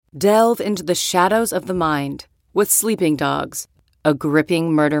Delve into the shadows of the mind with Sleeping Dogs, a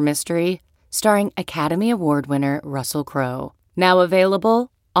gripping murder mystery starring Academy Award winner Russell Crowe. Now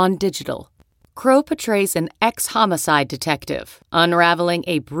available on digital. Crowe portrays an ex-homicide detective unraveling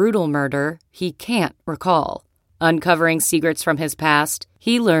a brutal murder he can't recall. Uncovering secrets from his past,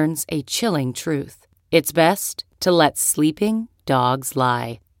 he learns a chilling truth. It's best to let sleeping dogs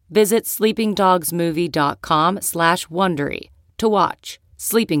lie. Visit sleepingdogsmovie.com/Wondery to watch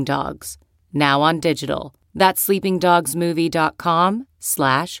Sleeping Dogs, now on digital. That's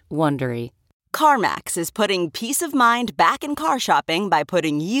sleepingdogsmovie.com/Wondery. CarMax is putting peace of mind back in car shopping by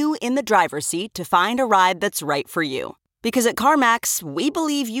putting you in the driver's seat to find a ride that's right for you. Because at CarMax, we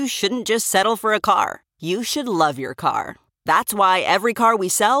believe you shouldn't just settle for a car. You should love your car. That's why every car we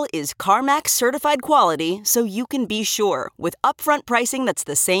sell is CarMax certified quality, so you can be sure with upfront pricing that's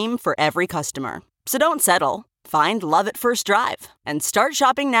the same for every customer. So don't settle. Find love at first drive and start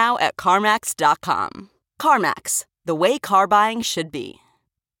shopping now at CarMax.com. CarMax, the way car buying should be.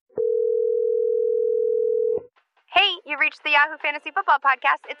 Hey, you reached the Yahoo Fantasy Football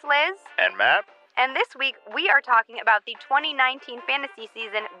Podcast. It's Liz. And Matt. And this week, we are talking about the 2019 fantasy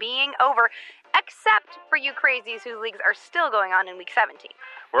season being over, except for you crazies whose leagues are still going on in Week 17.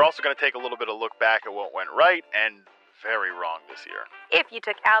 We're also going to take a little bit of look back at what went right and very wrong this year. If you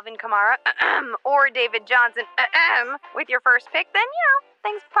took Alvin Kamara or David Johnson with your first pick, then,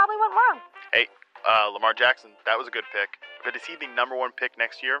 things probably went wrong. Hey, Lamar Jackson, that was a good pick. But is he the number one pick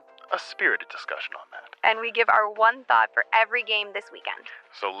next year? A spirited discussion on that. And we give our one thought for every game this weekend.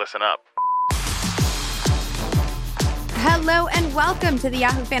 So listen up. Hello and welcome to the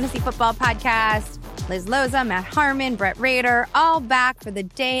Yahoo Fantasy Football Podcast. Liz Loza, Matt Harmon, Brett Rader, all back for the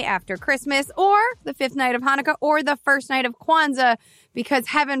day after Christmas or the fifth night of Hanukkah or the first night of Kwanzaa, because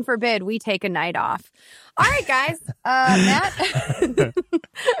heaven forbid we take a night off. All right, guys. Matt,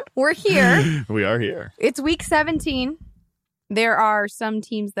 we're here. We are here. It's Week 17. There are some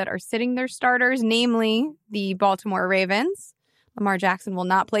teams that are sitting their starters, namely the Baltimore Ravens. Lamar Jackson will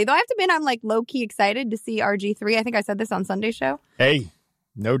not play, though I have to admit I'm like low-key excited to see RG3. I think I said this on Sunday's show. Hey,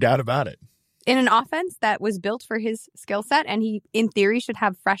 no doubt about it. In an offense that was built for his skill set, and he, in theory, should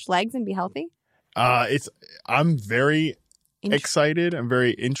have fresh legs and be healthy. I'm very excited. I'm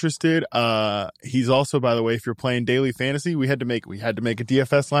very interested. He's also, by the way, if you're playing daily fantasy, we had to make a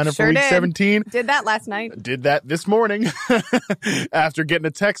DFS lineup for Week 17. Did that last night. Did that this morning after getting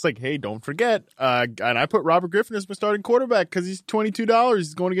a text like, "Hey, don't forget." And I put Robert Griffin as my starting quarterback because he's $22.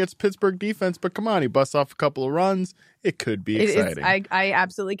 He's going against Pittsburgh defense, but come on, he busts off a couple of runs. It could be exciting. I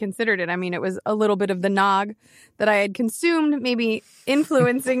absolutely considered it. I mean, it was a little bit of the nog that I had consumed, maybe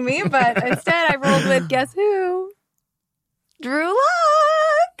influencing me, but instead I rolled with guess who? Drew Lock.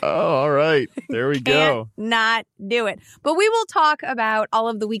 Oh, all right. There we go. Not do it. But we will talk about all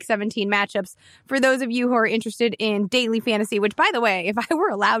of the Week 17 matchups for those of you who are interested in daily fantasy, which, by the way, if I were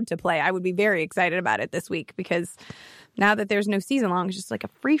allowed to play, I would be very excited about it this week because now that there's no season long, it's just like a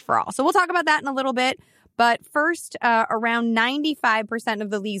free-for-all. So we'll talk about that in a little bit. But first, around 95% of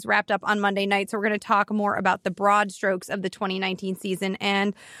the leagues wrapped up on Monday night. So we're going to talk more about the broad strokes of the 2019 season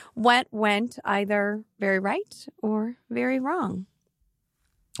and what went either very right or very wrong.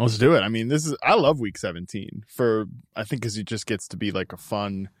 Let's do it. I mean, I love Week 17 I think because it just gets to be like a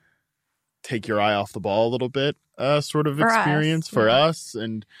fun, take your eye off the ball a little bit sort of experience for us.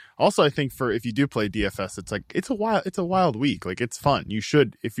 And also I think if you do play DFS, it's a wild week. Like it's fun. You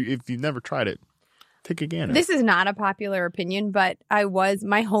should, if you've never tried it, take a gander. This is not a popular opinion, but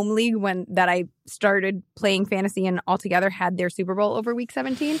my home league that I started playing fantasy and altogether had their Super Bowl over Week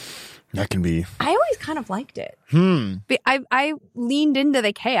 17. That can be. I always kind of liked it. I leaned into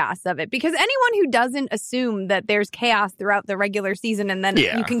the chaos of it because anyone who doesn't assume that there's chaos throughout the regular season and then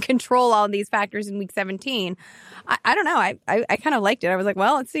you can control all these factors in Week 17, I don't know. I kind of liked it. I was like,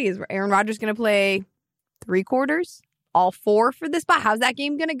 well, let's see. Is Aaron Rodgers going to play 3 quarters? All 4 for this spot. How's that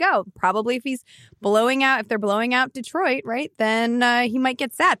game going to go? Probably if they're blowing out Detroit, right? Then he might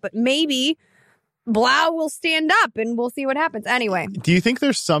get sat. But maybe Blau will stand up and we'll see what happens. Anyway. Do you think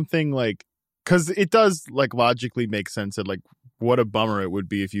there's something like, because it does like logically make sense that like what a bummer it would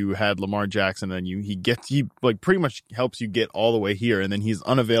be if you had Lamar Jackson and he like pretty much helps you get all the way here and then he's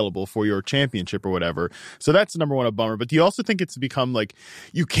unavailable for your championship or whatever. So that's number one, a bummer. But do you also think it's become like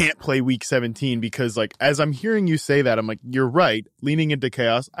you can't play Week 17 because like as I'm hearing you say that, I'm like, you're right, leaning into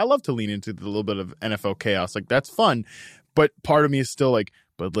chaos. I love to lean into the little bit of NFL chaos. Like that's fun. But part of me is still like,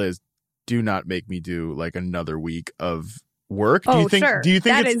 but Liz, do not make me do like another week of work? Do you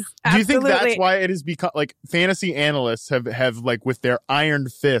think that's why it has become like fantasy analysts have like with their iron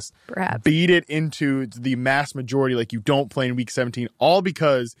fist beat it into the mass majority, like you don't play in week 17, all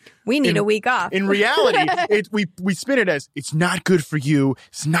because we need a week off. In reality, we spin it as it's not good for you,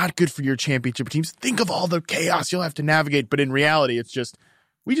 it's not good for your championship teams. Think of all the chaos you'll have to navigate, but in reality, it's just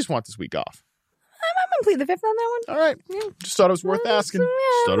we just want this week off. I'm going to plead the fifth on that one. All right. Yeah. Just thought it was worth asking.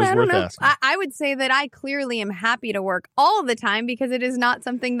 I would say that I clearly am happy to work all the time because it is not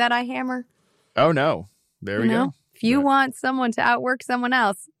something that I hammer. Oh, no. There we go. If you want someone to outwork someone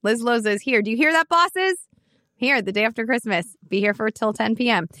else, Liz Loza is here. Do you hear that, bosses? Here, the day after Christmas. Be here for till 10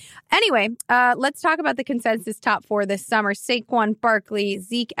 p.m. Anyway, let's talk about the consensus top 4 this summer. Saquon Barkley,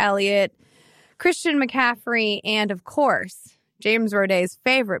 Zeke Elliott, Christian McCaffrey, and, of course, James Roday's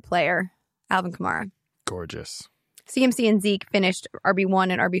favorite player, Alvin Kamara. Gorgeous. CMC and Zeke finished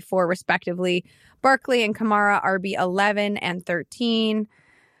RB1 and RB4 respectively. Barkley and Kamara RB11 and 13.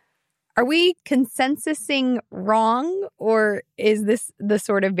 Are we consensusing wrong, or is this the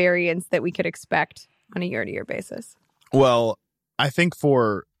sort of variance that we could expect on a year-to-year basis? Well, I think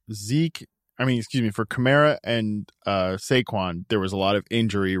for Kamara and Saquon, there was a lot of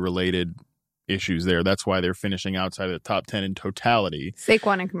injury-related issues there. That's why they're finishing outside of the top 10 in totality.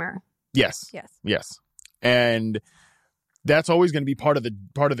 Saquon and Kamara. Yes. And that's always going to be part of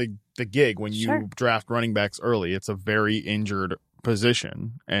the gig when you draft running backs early. It's a very injured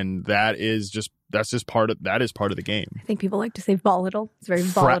position, and that is part of the game. I think people like to say volatile. It's a very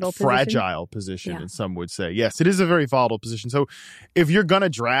volatile position. Fragile position, and some would say. Yes, it is a very volatile position. So if you're going to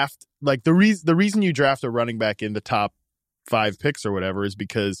draft, like the reason you draft a running back in the top 5 picks or whatever is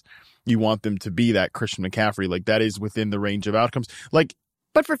because you want them to be that Christian McCaffrey. Like that is within the range of outcomes. Like,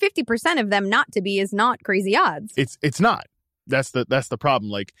 but for 50% of them not to be is not crazy odds. It's not. That's the problem.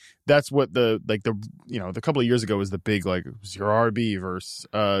 Like that's what the couple of years ago was the big like zero RB versus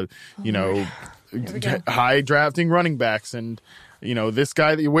high drafting running backs, and this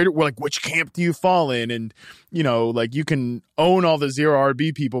guy that you wait, like which camp do you fall in, and like you can own all the zero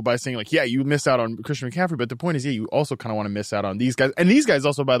RB people by saying like, yeah, you miss out on Christian McCaffrey, but the point is, you also kind of want to miss out on these guys, and these guys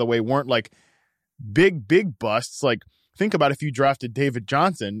also, by the way, weren't like big busts. Like think about if you drafted David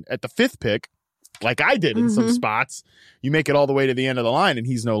Johnson at the 5th pick, like I did in some spots, you make it all the way to the end of the line and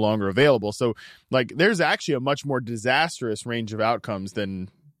he's no longer available. So like there's actually a much more disastrous range of outcomes than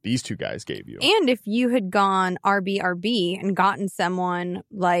these two guys gave you. And if you had gone RB and gotten someone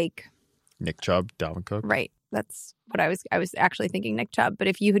like Nick Chubb, Dalvin Cook. Right. That's what I was actually thinking, Nick Chubb. But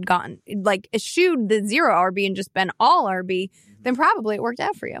if you had gotten like eschewed the zero RB and just been all RB, then probably it worked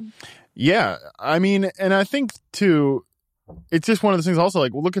out for you. Yeah. I mean, and I think too, it's just one of those things also,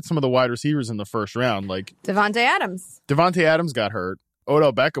 like, look at some of the wide receivers in the first round. Like Devontae Adams got hurt.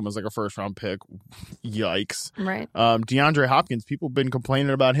 Odell Beckham was like a first-round pick. Yikes. Right. DeAndre Hopkins, people have been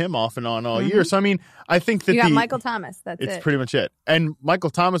complaining about him off and on all year. So, I mean, I think that you got Michael Thomas. It's pretty much it. And Michael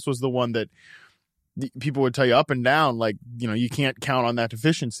Thomas was the one that people would tell you up and down, like, you can't count on that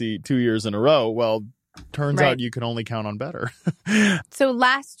deficiency 2 years in a row. Well, turns out you can only count on better. So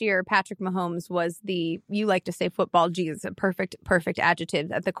last year, Patrick Mahomes was you like to say football Jesus, a perfect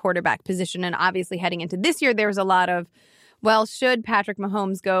adjective at the quarterback position. And obviously heading into this year, there's a lot of, well, should Patrick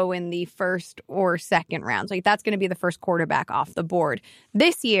Mahomes go in the 1st or 2nd rounds? Like that's going to be the first quarterback off the board.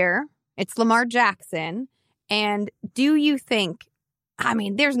 This year, it's Lamar Jackson. And do you think, I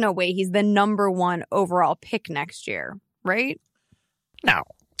mean, there's no way he's the number 1 overall pick next year, right? No.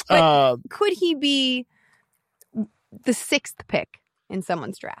 But could he be the 6th pick in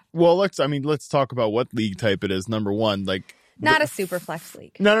someone's draft? Well, let's talk about what league type it is. Number 1, like not a super flex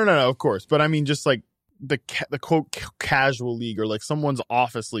league. No, of course. But I mean, just like the quote casual league or like someone's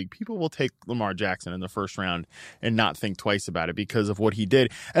office league, people will take Lamar Jackson in the 1st round and not think twice about it because of what he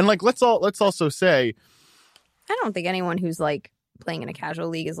did. And like, let's also say, I don't think anyone who's like playing in a casual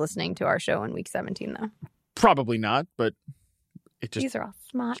league is listening to our show in week 17, though. Probably not, but. These are all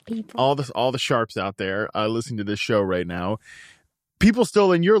smart people. All the sharps out there listening to this show right now. People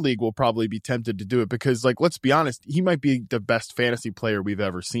still in your league will probably be tempted to do it because, like, let's be honest, he might be the best fantasy player we've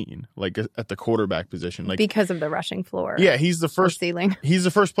ever seen, like at the quarterback position, like because of the rushing floor. Yeah, he's the first ceiling. He's the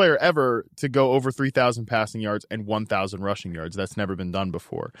first player ever to go over 3,000 passing yards and 1,000 rushing yards. That's never been done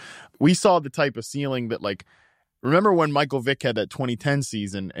before. We saw the type of ceiling that, like. Remember when Michael Vick had that 2010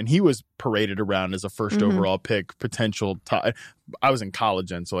 season and he was paraded around as a first overall pick, potential I was in college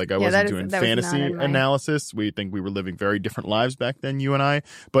then, so like I wasn't doing fantasy analysis. We think we were living very different lives back then, you and I.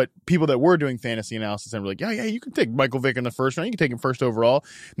 But people that were doing fantasy analysis and were like, yeah, you can take Michael Vick in the 1st round. You can take him first overall.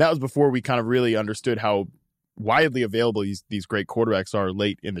 And that was before we kind of really understood how widely available these great quarterbacks are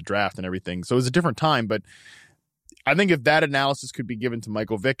late in the draft and everything. So it was a different time, but I think if that analysis could be given to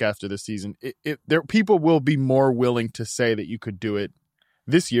Michael Vick after this season, people will be more willing to say that you could do it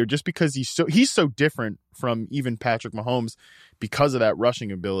this year, just because he's so different from even Patrick Mahomes because of that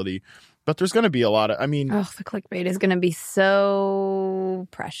rushing ability. But there's going to be a lot of, the clickbait is going to be so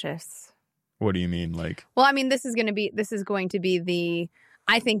precious. What do you mean? Like, well, I mean, this is going to be the,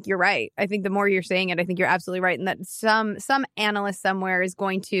 I think you're right. I think the more you're saying it, I think you're absolutely right. And that some analyst somewhere is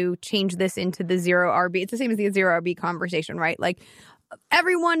going to change this into the zero RB. It's the same as the zero RB conversation, right? Like,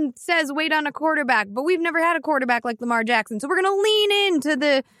 everyone says wait on a quarterback, but we've never had a quarterback like Lamar Jackson. So we're going to lean into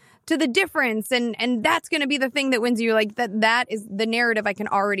the difference. And that's going to be the thing that wins you. Like that is the narrative I can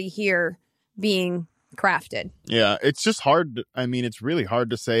already hear being crafted. Yeah, it's just hard. I mean, it's really hard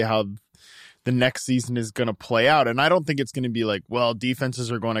to say how the next season is going to play out. And I don't think it's going to be like, well,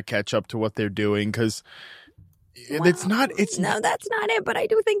 defenses are going to catch up to what they're doing, because no, that's not it. But I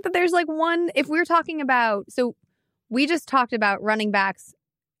do think that there's like if we're talking about, so we just talked about running backs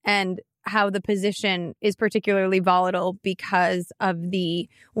and how the position is particularly volatile because of the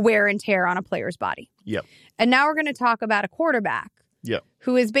wear and tear on a player's body. Yep. And now we're going to talk about a quarterback. Yep.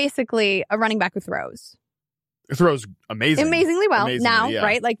 Who is basically a running back who throws. It throws amazingly well now, yeah.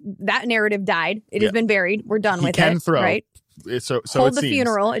 Right? Like that narrative died. It has been buried. We're done with it. He can throw. Right? So hold the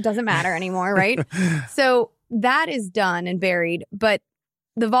funeral. It doesn't matter anymore, right? So that is done and buried, but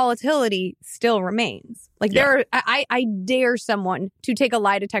the volatility still remains. Like I dare someone to take a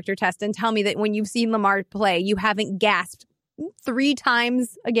lie detector test and tell me that when you've seen Lamar play, you haven't gasped 3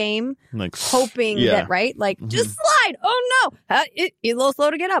 times a game, like hoping that, right? Like, just slide. Oh no, he's a little slow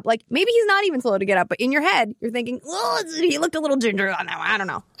to get up. Like maybe he's not even slow to get up, but in your head, you're thinking, oh, he looked a little ginger on that one. I don't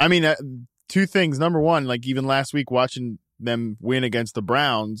know. I mean, 2 things. Number one, like even last week watching them win against the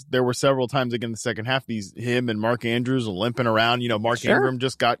Browns, there were several times again in the second half, him and Mark Andrews limping around. Mark Ingram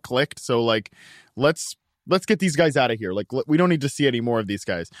just got clicked. So like, let's get these guys out of here. Like, we don't need to see any more of these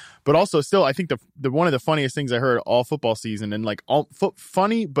guys. But also still, I think the one of the funniest things I heard all football season, and like all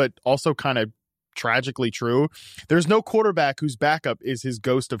funny, but also kind of tragically true. There's no quarterback whose backup is his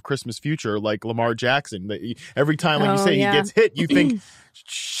ghost of Christmas future, like Lamar Jackson. That every time he gets hit, you think,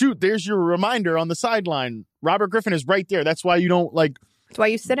 shoot, there's your reminder on the sideline. Robert Griffin is right there. That's why you don't like. That's why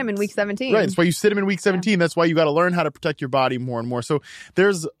you sit him in week 17. Right. That's why you sit him in week 17. Yeah. That's why you got to learn how to protect your body more and more. So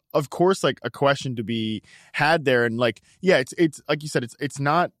there's, of course, like a question to be had there. And like, yeah, it's like you said, it's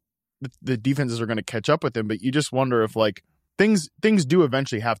not the defenses are going to catch up with him, but you just wonder if like things do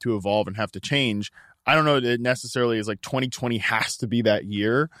eventually have to evolve and have to change. I don't know that it necessarily is like 2020 has to be that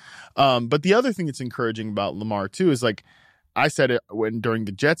year. But the other thing that's encouraging about Lamar too is like, I said it during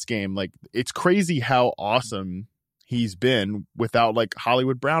the Jets game, like it's crazy how awesome he's been without like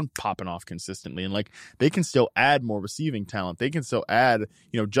Hollywood Brown popping off consistently. And like they can still add more receiving talent. They can still add,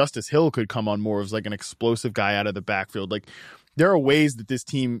 Justice Hill could come on more as like an explosive guy out of the backfield. Like there are ways that this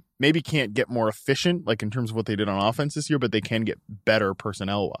team maybe can't get more efficient, like in terms of what they did on offense this year, but they can get better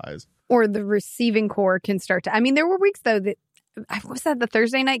personnel wise. Or the receiving core can start to, I mean, there were weeks though that, was that the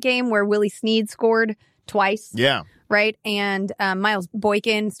Thursday night game where Willie Snead scored twice? Yeah. Right. And Miles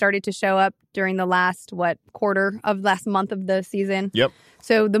Boykin started to show up during the last month of the season. Yep.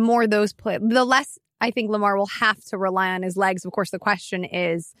 So the more those play, the less I think Lamar will have to rely on his legs. Of course, the question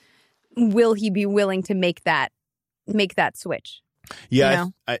is, will he be willing to make that switch? Yeah.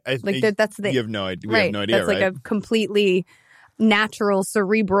 I think that's the, you have no idea. We have no idea. That's like a completely natural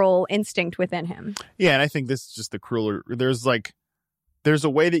cerebral instinct within him. Yeah. And I think this is just the crueler. There's a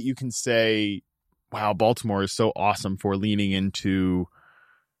way that you can say, wow, Baltimore is so awesome for leaning into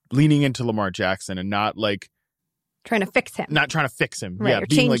Lamar Jackson and not like trying to fix him. Not trying to fix him. Right, yeah,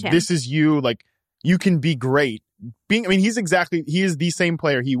 being like, him. This is you. Like, you can be great. He is the same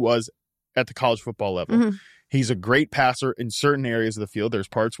player he was at the college football level. Mm-hmm. He's a great passer in certain areas of the field. There's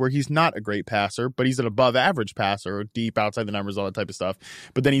parts where he's not a great passer, but he's an above average passer, deep outside the numbers, all that type of stuff.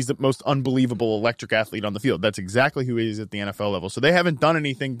 But then he's the most unbelievable electric athlete on the field. That's exactly who he is at the NFL level. So they haven't done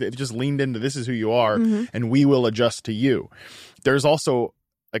anything. They've just leaned into this is who you are, and we will adjust to you. There's also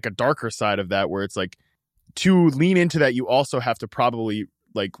like a darker side of that where it's like, to lean into that, you also have to probably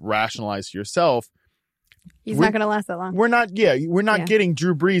like rationalize to yourself. He's not going to last that long. We're not getting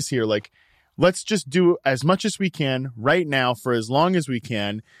Drew Brees here. Like, let's just do as much as we can right now for as long as we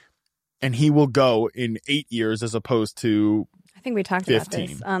can, and he will go in 8 years as opposed to I think we talked 15. about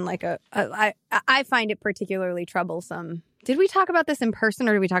this on like I find it particularly troublesome. Did we talk about this in person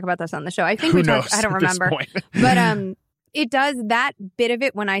or did we talk about this on the show? I think Who knows I don't remember. But it does that bit of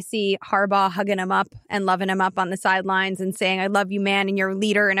it when I see Harbaugh hugging him up and loving him up on the sidelines and saying, I love you, man, and you're a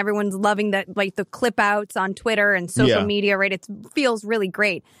leader, and everyone's loving that, like the clip outs on Twitter and social media, right? It feels really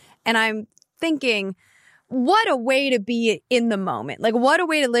great. And I'm thinking, what a way to be in the moment. Like, what a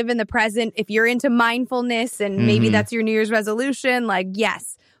way to live in the present. If you're into mindfulness and maybe that's your New Year's resolution, like,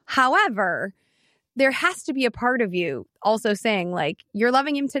 yes. However, there has to be a part of you also saying, like, you're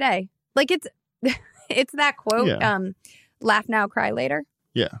loving him today. Like, it's that quote, laugh now, cry later.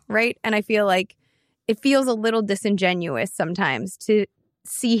 Yeah. Right? And I feel like it feels a little disingenuous sometimes to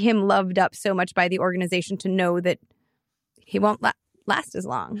see him loved up so much by the organization to know that he won't last as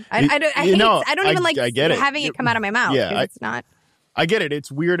long. I don't even like having it come out of my mouth. Yeah, it's not. I get it.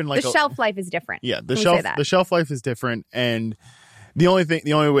 It's weird and like the shelf life is different. Yeah, the shelf life is different, and the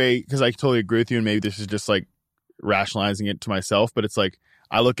only way, because I totally agree with you, and maybe this is just like rationalizing it to myself, but it's like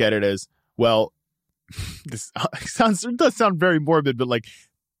I look at it as, well, this does sound very morbid, but like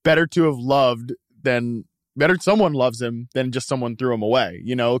better to have loved than someone loves him than just someone threw him away,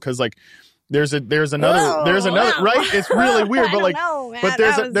 you know, because like there's another right, it's really weird, but like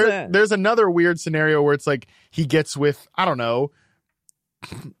but there's another weird scenario where it's like he gets with, I don't know,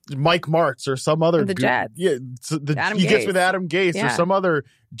 Mike Martz or some other the Jets. He gets with Adam Gase or some other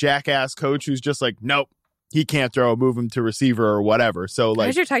jackass coach who's just like, nope, he can't throw, move him to receiver or whatever. So like,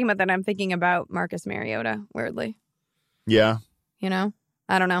 as you're talking about that, I'm thinking about Marcus Mariota, weirdly. Yeah. You know,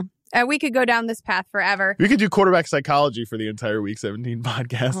 I don't know. We could go down this path forever. We could do quarterback psychology for the entire Week 17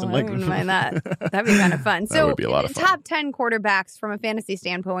 podcast. I wouldn't mind that. That'd be kind of fun. That would be a lot of fun. Top 10 quarterbacks from a fantasy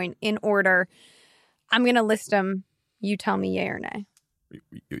standpoint in order. I'm going to list them. You tell me yay or nay.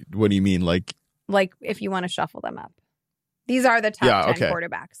 What do you mean? Like if you want to shuffle them up. These are the top 10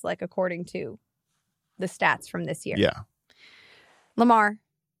 quarterbacks, like according to the stats from this year. Yeah. Lamar,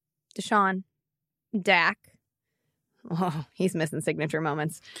 Deshaun, Dak. Oh, he's missing signature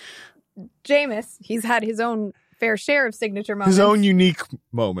moments. Jameis, he's had his own fair share of signature moments. His own unique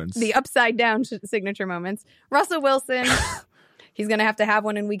moments. The upside down signature moments. Russell Wilson, he's going to have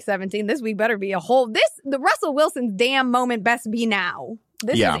one in Week 17. This week better be the Russell Wilson's damn moment best be now.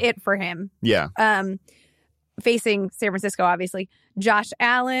 This is it for him. Yeah. Facing San Francisco, obviously. Josh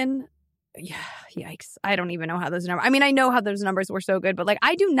Allen. Yeah, yikes. I don't even know how those numbers... I mean, I know how those numbers were so good, but like,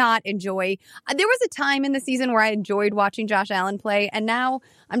 I do not enjoy... There was a time in the season where I enjoyed watching Josh Allen play, and now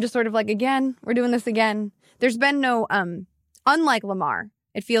I'm just sort of like, again, we're doing this again. There's been no... Unlike Lamar,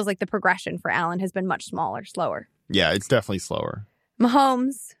 it feels like the progression for Allen has been much slower. Yeah, it's definitely slower.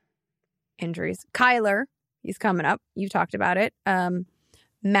 Mahomes, injuries. Kyler, he's coming up. You talked about it.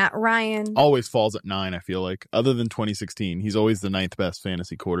 Matt Ryan always falls at 9. I feel like, other than 2016, he's always the 9th best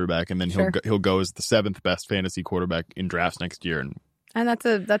fantasy quarterback, and then he'll go as the 7th best fantasy quarterback in drafts next year, and that's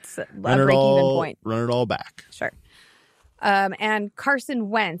a break-even point. Run it all back. Sure. And Carson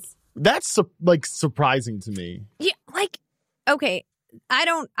Wentz. That's surprising to me. Yeah, like, okay,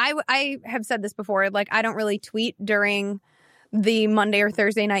 I have said this before. Like, I don't really tweet during the Monday or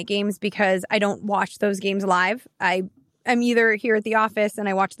Thursday night games because I don't watch those games live. I'm either here at the office and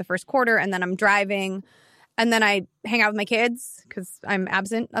I watch the first quarter, and then I'm driving, and then I hang out with my kids because I'm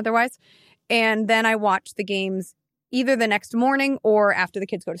absent otherwise. And then I watch the games either the next morning or after the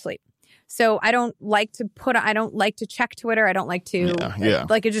kids go to sleep. So I don't like to check Twitter. I don't like to,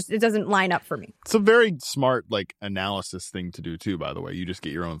 like, it doesn't line up for me. It's a very smart, like, analysis thing to do too, by the way. You just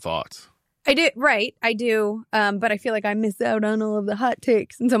get your own thoughts. I do. But I feel like I miss out on all of the hot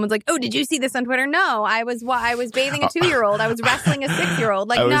takes. And someone's like, "Oh, did you see this on Twitter?" No, I was bathing a 2-year-old. I was wrestling a 6-year-old.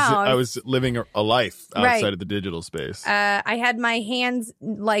 Like, I was living a life outside of the digital space. I had my hands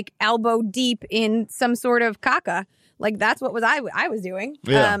like elbow deep in some sort of caca. Like, that's what I was doing.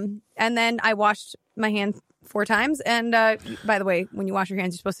 Yeah. And then I washed my hands 4 times. And by the way, when you wash your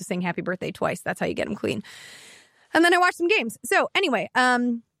hands, you're supposed to sing "Happy Birthday" twice. That's how you get them clean. And then I watched some games. So anyway,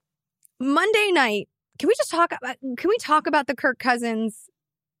 Monday night, can we talk about the Kirk Cousins,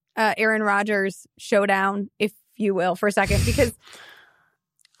 Aaron Rodgers showdown, if you will, for a second? Because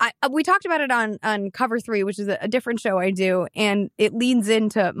we talked about it on Cover 3, which is a different show I do, and it leads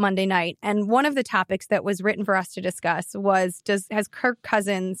into Monday night. And one of the topics that was written for us to discuss was, has Kirk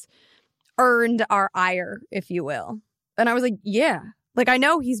Cousins earned our ire, if you will? And I was like, yeah. Like, I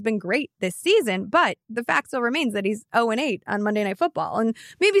know he's been great this season, but the fact still remains that he's 0-8 on Monday Night Football. And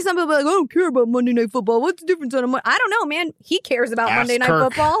maybe some people are like, "I don't care about Monday Night Football. What's the difference on I don't know, man. He cares about Monday Night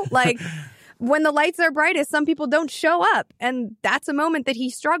Football. Like, when the lights are brightest, some people don't show up. And that's a moment that he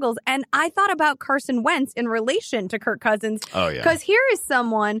struggles. And I thought about Carson Wentz in relation to Kirk Cousins. Oh, yeah. Because here is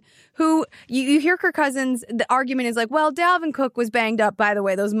someone who, you hear Kirk Cousins, the argument is like, well, Dalvin Cook was banged up, by the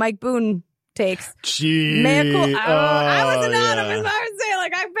way. Those Mike Boone takes. Gee. Man, cool. I was anonymous. I would say,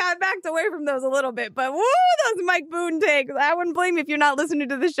 like, I backed away from those a little bit. But woo, those Mike Boone takes. I wouldn't blame you if you're not listening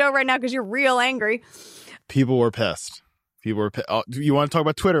to the show right now because you're real angry. People were pissed. Oh, you want to talk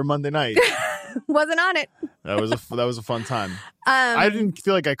about Twitter Monday night? Wasn't on it. That was a fun time. I didn't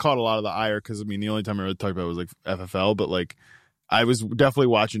feel like I caught a lot of the ire because, I mean, the only time I really talked about it was like FFL, but like I was definitely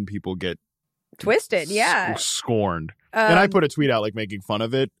watching people get twisted, scorned. And I put a tweet out like making fun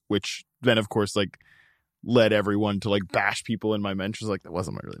of it, which then of course like led everyone to like bash people in my mentions. Like that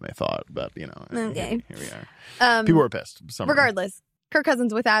wasn't really my thought, but you know, okay. Here we are. People were pissed. Regardless, Kirk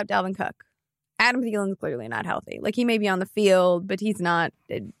Cousins without Dalvin Cook. Adam Thielen's clearly not healthy. Like he may be on the field, but he's not.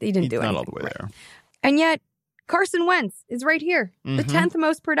 He didn't do anything. Not all the way there. And yet Carson Wentz is right here, the 10th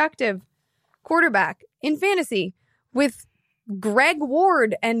most productive quarterback in fantasy, with Greg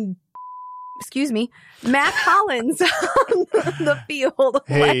Ward and Matt Collins on the field.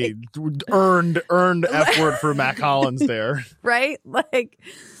 Hey, earned F word for Matt Collins there. Right? Like,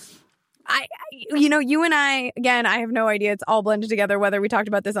 you and I, again, I have no idea. It's all blended together, whether we talked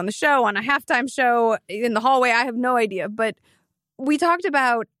about this on the show, on a halftime show, in the hallway, I have no idea. But we talked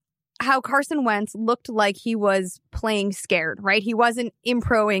about how Carson Wentz looked like he was playing scared, right? He wasn't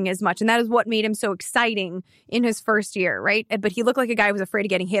improing as much. And that is what made him so exciting in his first year, right? But he looked like a guy who was afraid of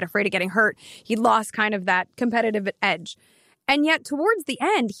getting hit, afraid of getting hurt. He lost kind of that competitive edge. And yet towards the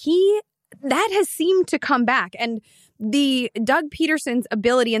end, that has seemed to come back. And the Doug Peterson's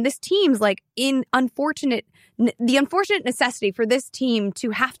ability and this team's like the unfortunate necessity for this team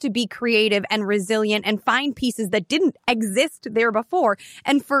to have to be creative and resilient and find pieces that didn't exist there before.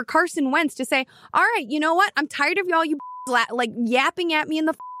 And for Carson Wentz to say, all right, you know what? I'm tired of y'all, like yapping at me in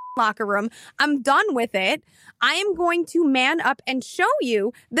the locker room. I'm done with it. I am going to man up and show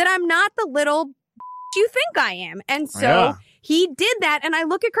you that I'm not the little you think I am. And so he did that. And I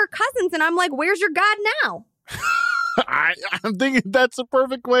look at Kirk Cousins and I'm like, where's your God now? I'm thinking that's a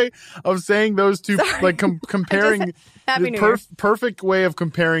perfect way of saying those two, like comparing perfect way of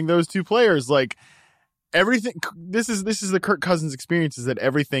comparing those two players. Like everything, this is the Kirk Cousins experience, is that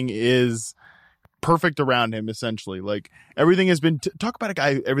everything is perfect around him, essentially. Like everything has been talk about a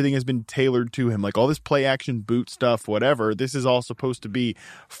guy, everything has been tailored to him, like all this play action boot stuff, whatever. This is all supposed to be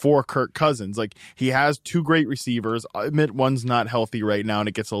for Kirk Cousins. Like he has two great receivers. I admit one's not healthy right now and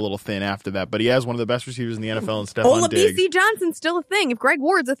it gets a little thin after that, but he has one of the best receivers in the NFL in Stephon Diggs. Olabisi Johnson's still a thing. If Greg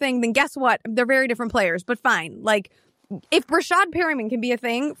Ward's a thing, then guess what? They're very different players, but fine. Like if Rashad Perriman can be a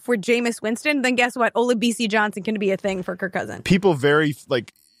thing for Jameis Winston, then guess what? Olabisi Johnson can be a thing for Kirk Cousins. People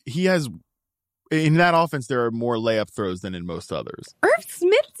he has. In that offense, there are more layup throws than in most others. Irv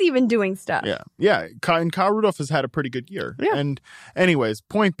Smith's even doing stuff. Yeah. And Kyle Rudolph has had a pretty good year. Yeah. And anyways,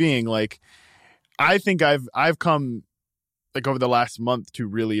 point being, like, I think I've come, like, over the last month to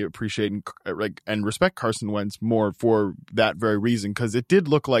really appreciate and respect Carson Wentz more for that very reason, because it did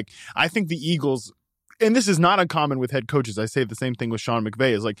look like, I think the Eagles, and this is not uncommon with head coaches, I say the same thing with Sean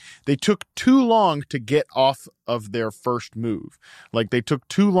McVay, is like they took too long to get off of their first move. Like they took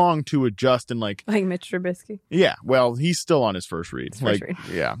too long to adjust and like Mitch Trubisky. Yeah, well, he's still on his first read.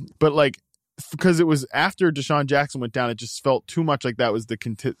 Yeah. But like because it was after Deshaun Jackson went down, it just felt too much like that was the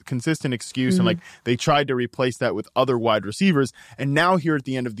consistent excuse. And like they tried to replace that with other wide receivers. And now here at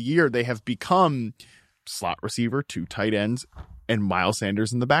the end of the year, they have become slot receiver, 2 tight ends, and Miles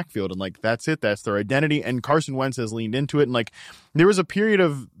Sanders in the backfield. And like, that's it. That's their identity. And Carson Wentz has leaned into it. And like, there was a period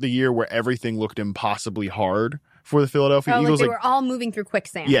of the year where everything looked impossibly hard for the Philadelphia Eagles. Like they were all moving through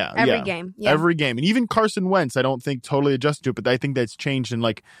quicksand. Every game. Yeah. Every game. And even Carson Wentz, I don't think totally adjusted to it, but I think that's changed. And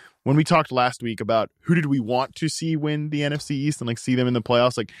like, when we talked last week about who did we want to see win the NFC East and like see them in the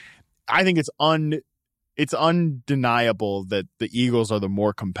playoffs, like I think it's undeniable that the Eagles are the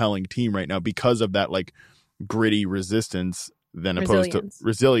more compelling team right now because of that like gritty resilience than opposed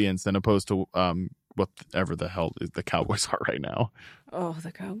to whatever the hell the Cowboys are right now. Oh,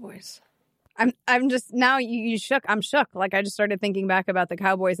 the Cowboys. I'm just now you shook. I'm shook. Like I just started thinking back about the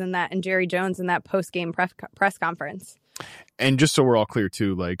Cowboys and Jerry Jones in that post-game press conference. And just so we're all clear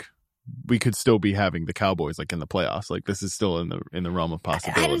too, like we could still be having the Cowboys like in the playoffs. Like this is still in the realm of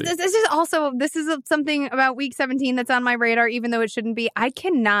possibility. This is something about Week 17 that's on my radar, even though it shouldn't be. I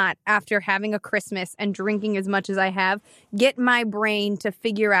cannot, after having a Christmas and drinking as much as I have, get my brain to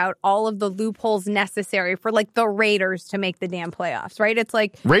figure out all of the loopholes necessary for like the Raiders to make the damn playoffs. Right? It's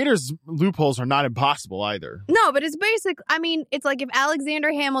like Raiders loopholes are not impossible either. No, but it's basic. I mean, it's like if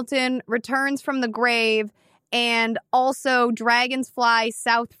Alexander Hamilton returns from the grave. And also dragons fly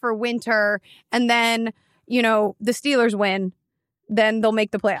south for winter. And then, the Steelers win. Then they'll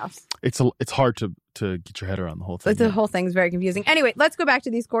make the playoffs. It's hard to get your head around the whole thing. The whole thing's very confusing. Anyway, let's go back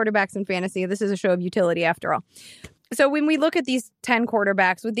to these quarterbacks in fantasy. This is a show of utility after all. So when we look at these 10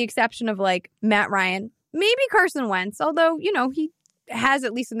 quarterbacks, with the exception of like Matt Ryan, maybe Carson Wentz, although, he has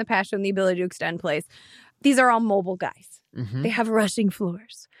at least in the past shown the ability to extend plays. These are all mobile guys. Mm-hmm. They have rushing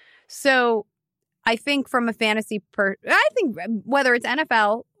floors. So I think from a fantasy I think whether it's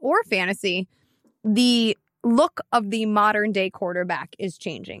NFL or fantasy, the look of the modern day quarterback is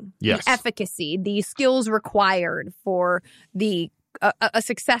changing. Yes. The efficacy, the skills required for a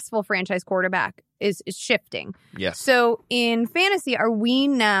successful franchise quarterback is shifting. Yes. So in fantasy, are we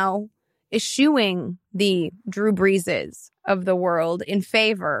now eschewing the Drew Breeses of the world in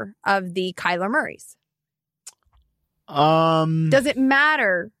favor of the Kyler Murrays? Does it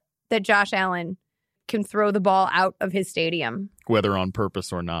matter that Josh Allen can throw the ball out of his stadium? Whether on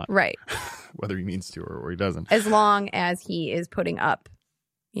purpose or not. Right. Whether he means to or he doesn't. As long as he is putting up,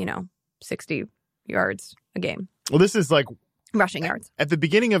 60 yards a game. Well, this is like rushing yards. At the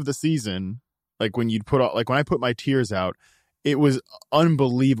beginning of the season, like when I put my tiers out, it was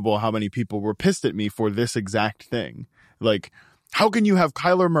unbelievable how many people were pissed at me for this exact thing. Like, how can you have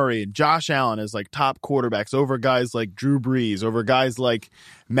Kyler Murray and Josh Allen as like top quarterbacks over guys like Drew Brees, over guys like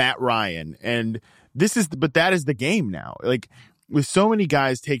Matt Ryan? And but that is the game now. Like, with so many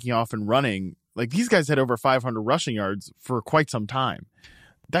guys taking off and running, like these guys had over 500 rushing yards for quite some time.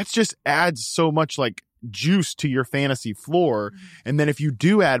 That just adds so much like juice to your fantasy floor. And then if you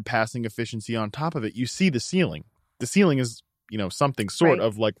do add passing efficiency on top of it, you see the ceiling. The ceiling is, something sort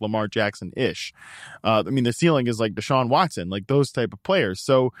of like Lamar Jackson-ish. The ceiling is like Deshaun Watson, like those type of players.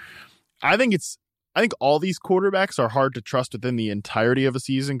 So I think all these quarterbacks are hard to trust within the entirety of a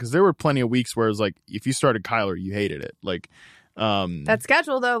season, because there were plenty of weeks where it was like, if you started Kyler, you hated it. Like, that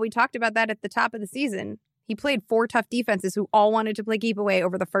schedule, though, we talked about that at the top of the season. He played 4 tough defenses who all wanted to play keep away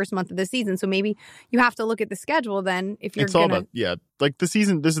over the first month of the season. So maybe you have to look at the schedule then if you're going to... like the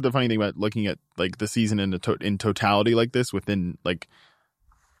season, this is the funny thing about looking at like the season in totality like this within like...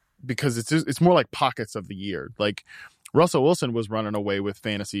 Because it's more like pockets of the year. Like Russell Wilson was running away with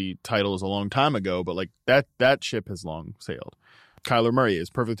fantasy titles a long time ago, but like that ship has long sailed. Kyler Murray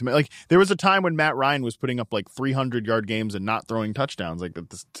is perfect. Like there was a time when Matt Ryan was putting up like 300-yard games and not throwing touchdowns like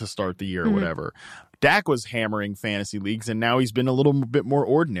to start the year or whatever. Dak was hammering fantasy leagues, and now he's been a little bit more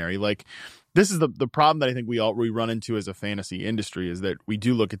ordinary. Like this is the problem that I think we run into as a fantasy industry, is that we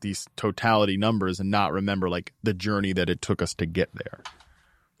do look at these totality numbers and not remember like the journey that it took us to get there.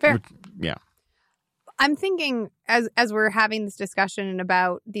 Fair. Yeah. I'm thinking as we're having this discussion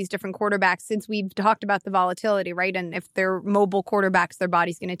about these different quarterbacks, since we've talked about the volatility, right? And if they're mobile quarterbacks, their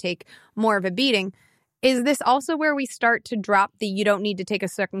body's going to take more of a beating. Is this also where we start to drop the you don't need to take a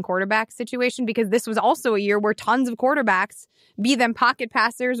second quarterback situation? Because this was also a year where tons of quarterbacks, be them pocket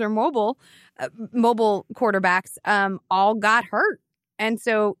passers or mobile quarterbacks, all got hurt. And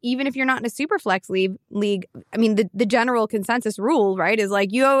so even if you're not in a super flex league, I mean, the general consensus rule, right, is like,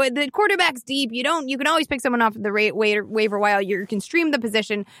 the quarterback's deep. You can always pick someone off the waiver wire. You can stream the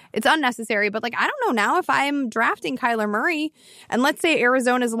position. It's unnecessary. But like, I don't know now if I'm drafting Kyler Murray and let's say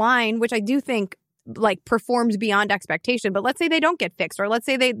Arizona's line, which I do think like performs beyond expectation, but let's say they don't get fixed, or let's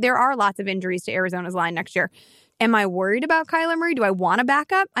say there are lots of injuries to Arizona's line next year. Am I worried about Kyler Murray? Do I want to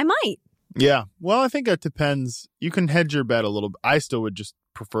back up? I might. Yeah. Well, I think it depends. You can hedge your bet a little bit. I still would just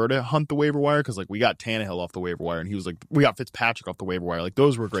prefer to hunt the waiver wire, because like we got Tannehill off the waiver wire, and he was like, we got Fitzpatrick off the waiver wire. Like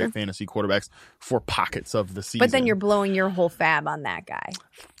those were great fantasy quarterbacks for pockets of the season. But then you're blowing your whole fab on that guy.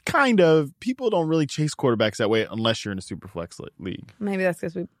 Kind of. People don't really chase quarterbacks that way unless you're in a super flex league. Maybe that's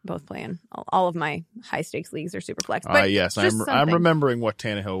because we both play in all of my high stakes leagues are super flex. But yes, I'm remembering what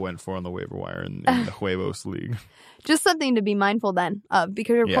Tannehill went for on the waiver wire in the Huevos league. Just something to be mindful then of,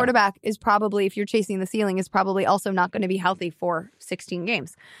 because your quarterback is probably, if you're chasing the ceiling, is probably also not going to be healthy for 16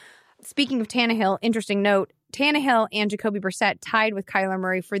 games. Speaking of Tannehill, interesting note, Tannehill and Jacoby Brissett tied with Kyler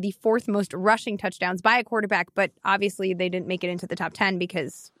Murray for the 4th most rushing touchdowns by a quarterback, but obviously they didn't make it into the top 10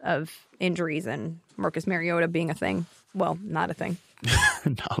 because of injuries and Marcus Mariota being a thing. Well, not a thing.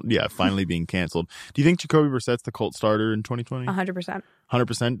 Finally being canceled. Do you think Jacoby Brissett's the Colts starter in 2020? 100%.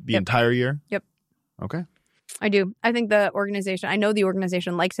 100% the entire year? Yep. Okay. I do. I think the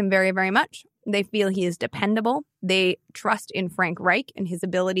organization likes him very, very much. They feel he is dependable. They trust in Frank Reich and his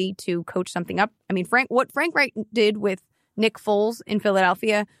ability to coach something up. I mean, what Frank Reich did with Nick Foles in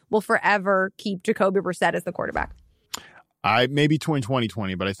Philadelphia will forever keep Jacoby Brissett as the quarterback. Maybe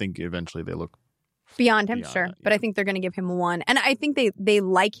 2020, but I think eventually they look beyond him, sure. That, yeah. But I think they're going to give him one. And I think they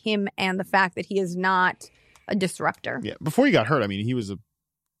like him and the fact that he is not a disruptor. Yeah. Before he got hurt, I mean, he was a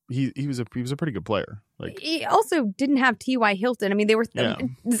pretty good player. Like, he also didn't have T.Y. Hilton. I mean, they were... Yeah.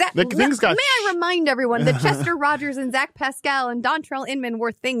 May I remind everyone that Chester Rogers and Zach Pascal and Dontrell Inman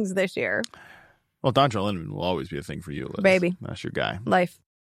were things this year. Well, Dontrell Inman will always be a thing for you, Liz. Baby. That's your guy. Life.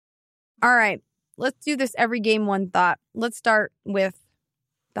 All right. Let's do this every game one thought. Let's start with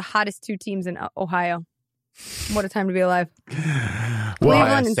the hottest 2 teams in Ohio. What a time to be alive.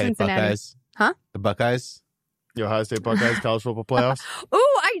 Cleveland and Cincinnati. Buckeyes. Huh? The Buckeyes? The Ohio State Buckeyes college football playoffs?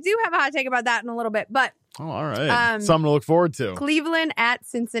 Ooh, I do have a hot take about that in a little bit, but... Oh, all right. Something to look forward to. Cleveland at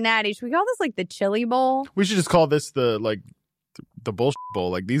Cincinnati. Should we call this like the Chili Bowl? We should just call this the bullshit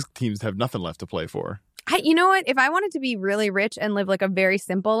bowl. Like, these teams have nothing left to play for. You know what? If I wanted to be really rich and live like a very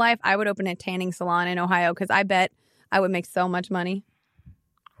simple life, I would open a tanning salon in Ohio because I bet I would make so much money.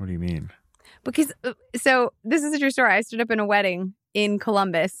 What do you mean? Because, so this is a true story. I stood up in a wedding in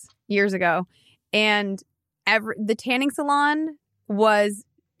Columbus years ago, and the tanning salon was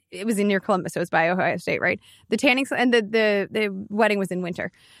in near Columbus, so it's by Ohio State, right? The tanning and the wedding was in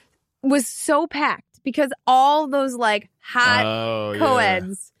winter. Was so packed because all those like hot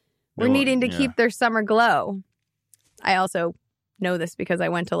co-eds were needing to keep their summer glow. I also know this because I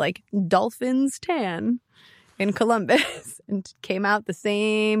went to like Dolphins Tan in Columbus and came out the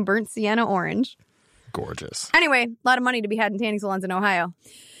same burnt sienna orange. Gorgeous. Anyway, a lot of money to be had in tanning salons in Ohio.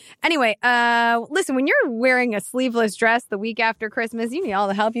 Anyway, listen, when you're wearing a sleeveless dress the week after Christmas, you need all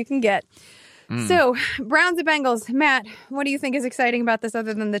the help you can get. So, Browns and Bengals. Matt, what do you think is exciting about this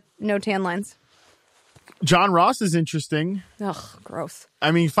other than the no tan lines? John Ross is interesting. Ugh, gross.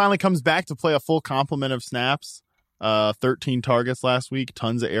 I mean, he finally comes back to play a full complement of snaps. 13 targets last week,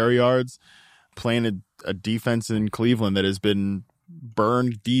 tons of air yards, playing a defense in Cleveland that has been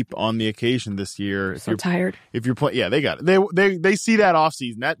burned deep on the occasion this year. So tired. If you're playing, they got it. They see that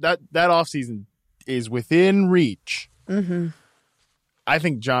offseason. That offseason is within reach. Mm-hmm. I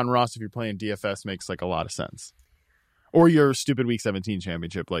think John Ross, if you're playing DFS, makes like a lot of sense. Or your stupid Week 17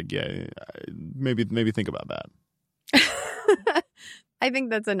 championship, like maybe think about that. I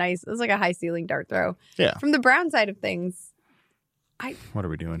think that's it's like a high ceiling dart throw. Yeah. From the Brown side of things, what are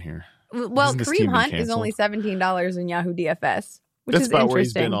we doing here? Well, Kareem Hunt is only $17 in Yahoo DFS, which That's is about interesting. where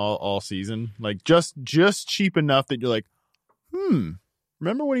he's been all season. Like just cheap enough that you're like,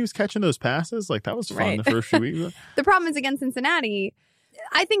 remember when he was catching those passes? Like that was fun the first few weeks. The problem is against Cincinnati,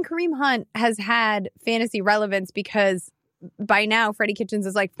 I think Kareem Hunt has had fantasy relevance because by now Freddie Kitchens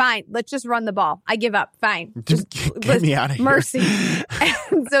is like, fine, let's just run the ball. I give up. Fine. Just get me out of here. Mercy.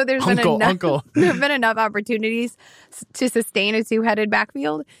 And so there's been enough opportunities to sustain a two-headed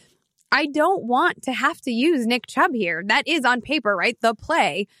backfield. I don't want to have to use Nick Chubb here. That is on paper, right? The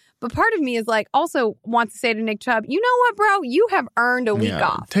play. But part of me is like also wants to say to Nick Chubb, you know what, bro? You have earned a week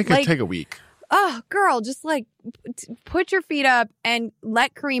off. Take a week. Oh, girl, just like put your feet up and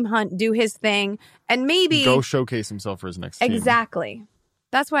let Kareem Hunt do his thing and maybe go showcase himself for his next team. Exactly.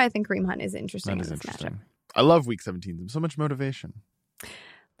 That's why I think Kareem Hunt is interesting. That is interesting. I love Week 17. So much motivation.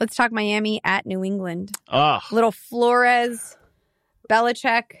 Let's talk Miami at New England. Little Flores,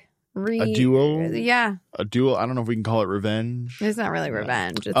 Belichick. A duo? Yeah. A duel. I don't know if we can call it revenge. It's not really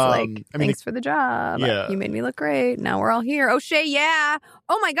revenge. It's thanks for the job. Yeah. You made me look great. Now we're all here. O'Shea, yeah.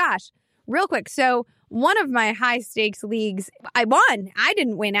 Oh, my gosh. Real quick. So one of my high-stakes leagues, I won. I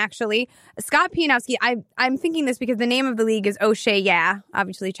didn't win, actually. Scott Pianowski, I'm thinking this because the name of the league is O'Shea, yeah.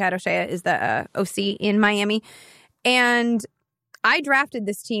 Obviously, Chad O'Shea is the OC in Miami. And I drafted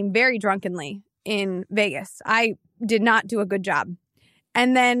this team very drunkenly in Vegas. I did not do a good job.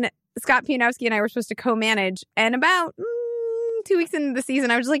 And then Scott Pianowski and I were supposed to co-manage. And about 2 weeks into the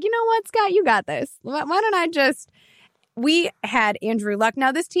season, I was like, you know what, Scott, you got this. Why don't I just... We had Andrew Luck.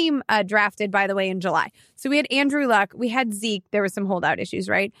 Now, this team drafted, by the way, in July. So we had Andrew Luck. We had Zeke. There was some holdout issues,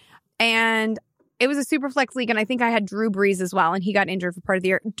 right? And it was a super flex league. And I think I had Drew Brees as well. And he got injured for part of the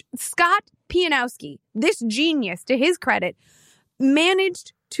year. Scott Pianowski, this genius, to his credit,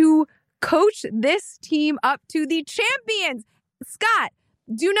 managed to coach this team up to the champions. Scott,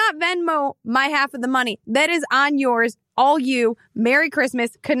 do not Venmo my half of the money. That is on yours. All you. Merry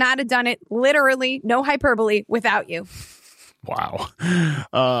Christmas. Could not have done it, literally, no hyperbole, without you. Wow.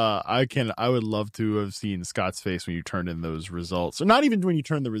 I would love to have seen Scott's face when you turned in those results. So not even when you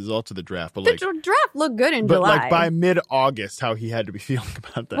turned the results of the draft, but the draft looked good in July. But like by mid-August, how he had to be feeling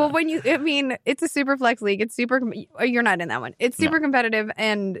about that. Well, it's a super flex league. It's you're not in that one. It's super competitive,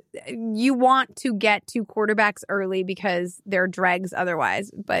 and you want to get to quarterbacks early because they're dregs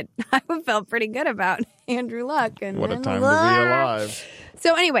otherwise. But I felt pretty good about Andrew Luck. And what a time to be alive.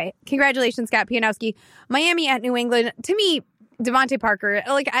 So anyway, congratulations, Scott Pianowski. Miami at New England. To me, Devontae Parker,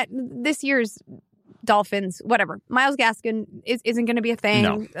 like at this year's Dolphins, whatever. Myles Gaskin isn't going to be a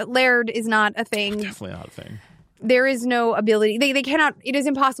thing. No. Laird is not a thing. Definitely not a thing. There is no ability. They cannot. It is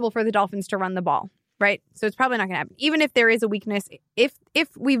impossible for the Dolphins to run the ball, right? So it's probably not going to happen. Even if there is a weakness, if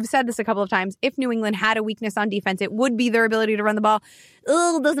we've said this a couple of times, if New England had a weakness on defense, it would be their ability to run the ball.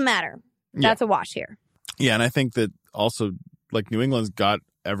 It doesn't matter. That's a wash here. Yeah, and I think that also, like, New England's got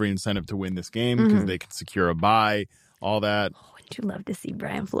every incentive to win this game because they can secure a bye, all that. Oh, and Would you love to see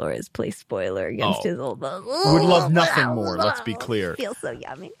Brian Flores play spoiler against his old boss? Would love nothing more, let's be clear. Feels so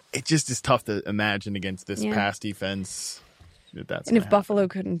yummy. It just is tough to imagine against this pass defense. And if Buffalo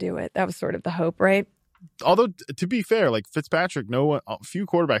couldn't do it, that was sort of the hope, right? Although, to be fair, like Fitzpatrick, few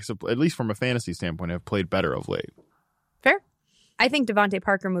quarterbacks, at least from a fantasy standpoint, have played better of late. Fair. I think Devontae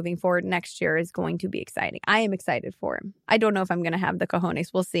Parker moving forward next year is going to be exciting. I am excited for him. I don't know if I'm going to have the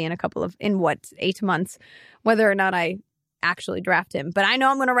cojones. We'll see in 8 months, whether or not I actually draft him. But I know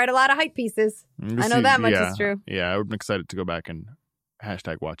I'm going to write a lot of hype pieces. I know that much is true. Yeah, I'm excited to go back and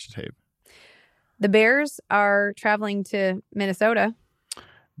 #watch the tape. The Bears are traveling to Minnesota.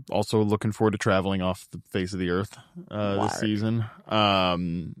 Also looking forward to traveling off the face of the earth this season. I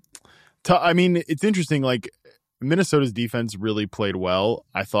mean, it's interesting. Like, Minnesota's defense really played well,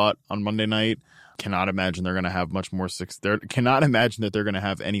 I thought, on Monday night. Cannot imagine they're going to have much more success. Cannot imagine that they're going to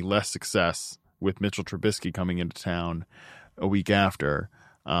have any less success with Mitchell Trubisky coming into town a week after.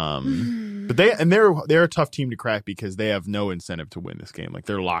 But they're a tough team to crack because they have no incentive to win this game. Like,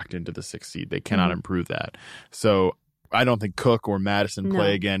 they're locked into the 6th seed. They cannot improve that. So I don't think Cook or Madison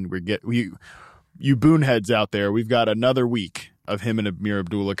play again. You boonheads out there, we've got another week of him and Amir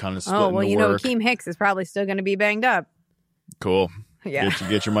Abdullah kind of splitting the work. Akeem Hicks is probably still going to be banged up. Cool. Yeah.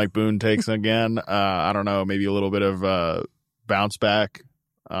 Get your Mike Boone takes again. I don't know, maybe a little bit of bounce back.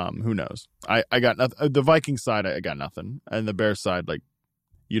 Who knows? I got nothing. The Vikings side, I got nothing. And the Bears side, like,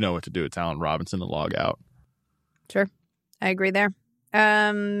 you know what to do. It's Allen Robinson to log out. Sure. I agree there.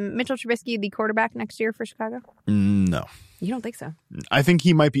 Mitchell Trubisky, the quarterback next year for Chicago? No. You don't think so? I think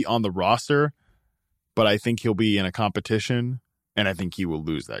he might be on the roster, but I think he'll be in a competition, and I think he will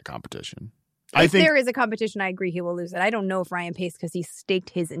lose that competition. If there is a competition, I agree he will lose it. I don't know if Ryan Pace, because he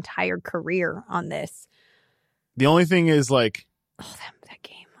staked his entire career on this. The only thing is, like... Oh, that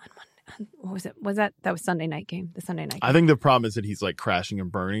game on Monday. What was it? That was Sunday night game. The Sunday night game. I think the problem is that he's, like, crashing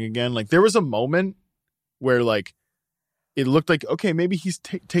and burning again. Like, there was a moment where, like, it looked like, okay, maybe he's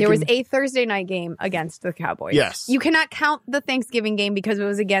taking... There was a Thursday night game against the Cowboys. Yes. You cannot count the Thanksgiving game because it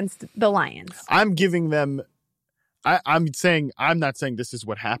was against the Lions. I'm giving them... I'm not saying this is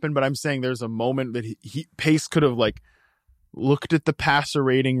what happened, but I'm saying there's a moment that Pace could have, like, looked at the passer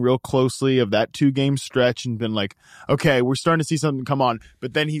rating real closely of that 2-game stretch and been like, okay, we're starting to see something come on.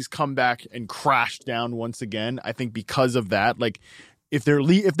 But then he's come back and crashed down once again. I think because of that, like, if they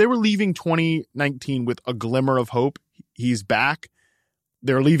were leaving 2019 with a glimmer of hope, he's back.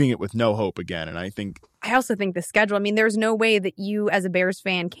 They're leaving it with no hope again. And I also think the schedule, I mean, there's no way that you as a Bears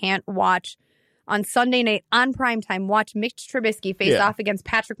fan can't watch on Sunday night on primetime, watch Mitch Trubisky face off against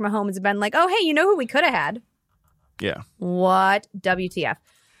Patrick Mahomes and been like, oh, hey, you know who we could have had? Yeah. What? WTF.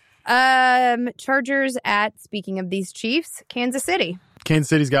 Chargers speaking of these Chiefs, Kansas City. Kansas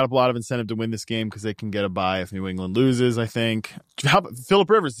City's got a lot of incentive to win this game because they can get a bye if New England loses, I think. How about Phillip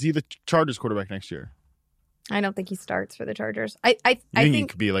Rivers? Is he the Chargers quarterback next year? I don't think he starts for the Chargers. I think he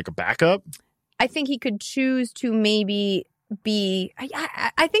could be like a backup? I think he could choose to maybe be...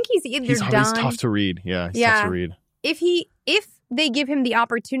 I think he's either He's tough to read. Yeah, he's tough to read. If they give him the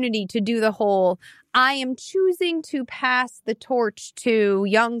opportunity to do the whole, I am choosing to pass the torch to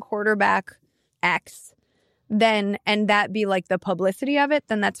young quarterback X, then, and that be like the publicity of it,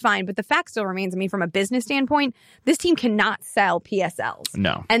 then that's fine. But the fact still remains, I mean, from a business standpoint, this team cannot sell PSLs.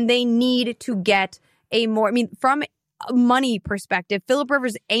 No. And they need to get from a money perspective, Phillip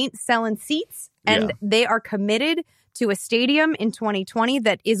Rivers ain't selling seats, and they are committed to a stadium in 2020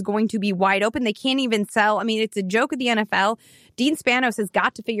 that is going to be wide open. They can't even sell. I mean, it's a joke at the NFL. Dean Spanos has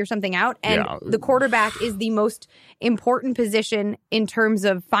got to figure something out. And the quarterback is the most important position in terms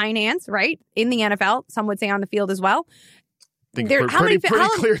of finance, right? In the NFL. Some would say on the field as well. Pretty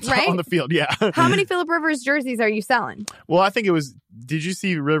clear right? On the field, yeah. How many Phillip Rivers jerseys are you selling? Well, I think it was, did you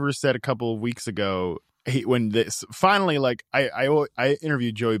see Rivers said a couple of weeks ago, when this finally, like, I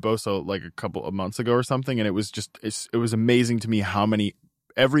interviewed Joey Bosa like a couple of months ago or something, and it was amazing to me how many,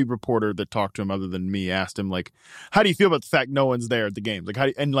 every reporter that talked to him other than me asked him, like, how do you feel about the fact no one's there at the games?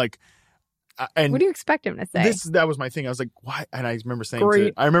 Like, and what do you expect him to say? That was my thing. I was like, why? And I remember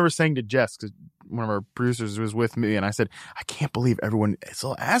saying to Jess, because one of our producers was with me, and I said, I can't believe everyone is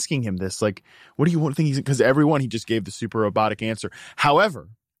still asking him this. Like, what do you think he's, because he just gave the super robotic answer. However,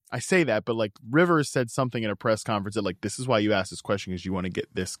 I say that, but like Rivers said something in a press conference that, like, this is why you asked this question, because you want to get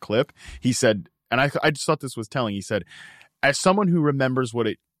this clip. He said, and I just thought this was telling. He said, as someone who remembers what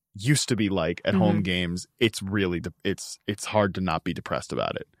it used to be like at home games, it's really it's hard to not be depressed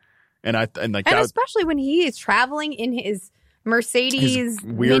about it. And especially when he is traveling in his Mercedes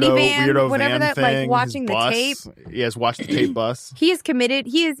minivan, whatever that, thing, like watching the tape. Yes, watch the tape bus. He is committed.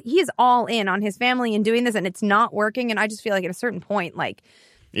 He is all in on his family and doing this, and it's not working. And I just feel like at a certain point, like,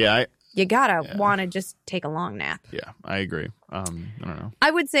 you gotta want to just take a long nap. Yeah, I agree. I don't know. I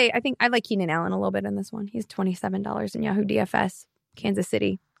would say I think I like Keenan Allen a little bit in this one. He's $27 in Yahoo DFS. Kansas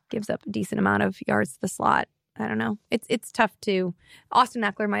City gives up a decent amount of yards to the slot. I don't know. It's tough to. Austin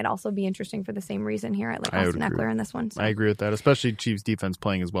Eckler might also be interesting for the same reason here. I like Austin Eckler in this one. So. I agree with that, especially Chiefs defense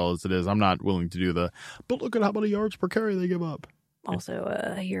playing as well as it is. I'm not willing to do but look at how many yards per carry they give up.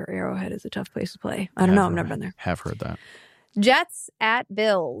 Also, here Arrowhead is a tough place to play. I don't know. I've never been there. Have heard that. Jets at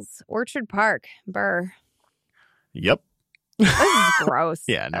Bills. Orchard Park. Burr. Yep. This is gross.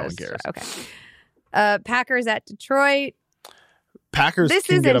 Yeah, no one cares. Okay. Packers at Detroit. Packers this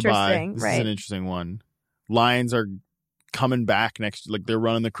can is get interesting, a bye. This right? is an interesting one. Lions are coming back next. Like they're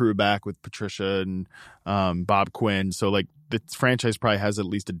running the crew back with Patricia and Bob Quinn. So like the franchise probably has at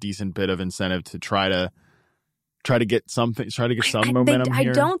least a decent bit of incentive to try to get something. Try to get some momentum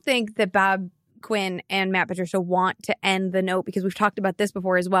here. I don't think that Bob Quinn and Matt Patricia want to end the note because we've talked about this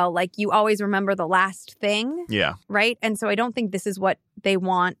before as well. Like you always remember the last thing. Yeah. Right. And so I don't think this is what they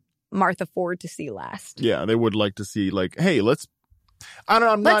want Martha Ford to see last. Yeah, they would like to see like, hey, let's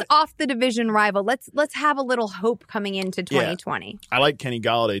off the division rival. Let's have a little hope coming into 2020. Yeah. I like Kenny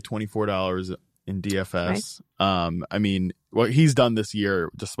Golladay, $24 in DFS. Right. I mean, what he's done this year,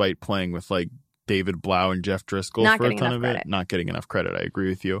 despite playing with like David Blau and Jeff Driscoll for a ton of it, not getting enough credit. I agree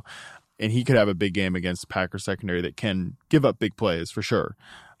with you. And he could have a big game against the Packers secondary that can give up big plays for sure.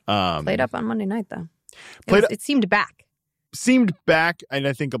 Played up on Monday night though. It seemed back. And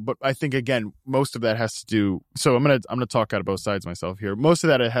I think again most of that has to do. So I'm gonna talk out of both sides myself here. Most of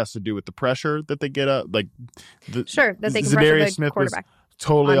that it has to do with the pressure that they get up. Like that they can pressure the Smith quarterback. Was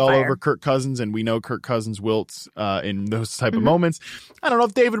totally all over Kirk Cousins, and we know Kirk Cousins wilts in those type of moments. I don't know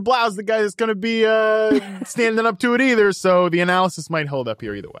if David Blau's the guy that's going to be standing up to it either. So the analysis might hold up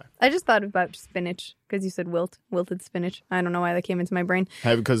here either way. I just thought about spinach because you said wilted spinach. I don't know why that came into my brain.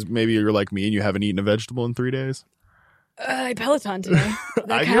 Because maybe you're like me and you haven't eaten a vegetable in 3 days. I Peloton today.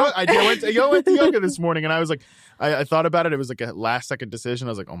 I went to yoga this morning, and I was like, I thought about it. It was like a last second decision.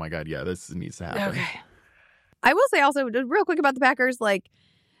 I was like, oh my God, yeah, this needs to happen. Okay. I will say also, real quick about the Packers, like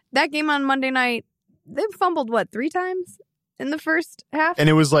that game on Monday night, they fumbled 3 times in the first half, and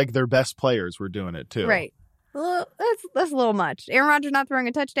it was like their best players were doing it too. Right. Well, that's a little much. Aaron Rodgers not throwing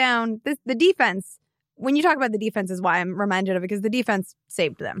a touchdown. The defense. When you talk about the defense is why I'm reminded of it, because the defense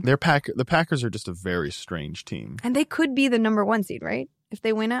saved them. The Packers are just a very strange team. And they could be the number 1 seed, right? If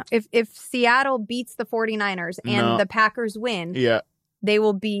they win out. If Seattle beats the 49ers and the Packers win, they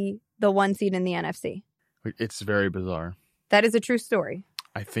will be the 1 seed in the NFC. It's very bizarre. That is a true story.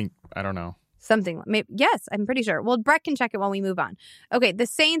 I don't know. Yes, I'm pretty sure. Well, Brett can check it while we move on. Okay, the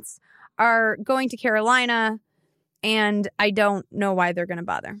Saints are going to Carolina, and I don't know why they're going to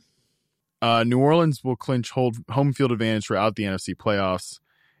bother. New Orleans will clinch home field advantage throughout the NFC playoffs.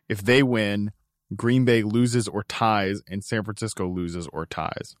 If they win, Green Bay loses or ties, and San Francisco loses or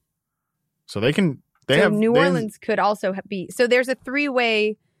ties. So New Orleans could also be. So there's a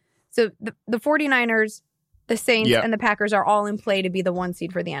 3-way. So the 49ers, the Saints, and the Packers are all in play to be the 1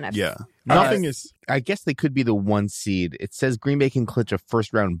 seed for the NFC. Yeah. Nothing is. I guess they could be the 1 seed. It says Green Bay can clinch a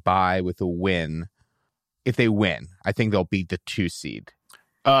first round bye with a win. If they win, I think they'll beat the 2 seed.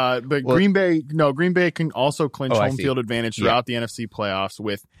 Green Bay can also clinch home field advantage throughout the NFC playoffs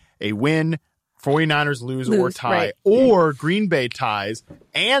with a win, 49ers lose or tie, right. or Green Bay ties,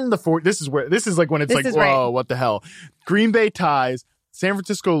 and this is like when it's like, whoa, what the hell? Green Bay ties, San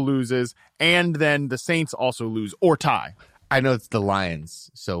Francisco loses, and then the Saints also lose or tie. I know it's the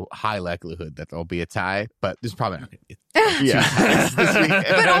Lions, so high likelihood that there'll be a tie, but there's probably not.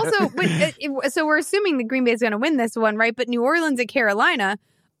 But also, so we're assuming that Green Bay is going to win this one, right? But New Orleans at Carolina,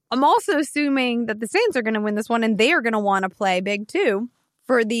 I'm also assuming that the Saints are going to win this one, and they are going to want to play big too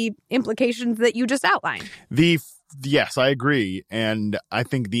for the implications that you just outlined. Yes, I agree. And I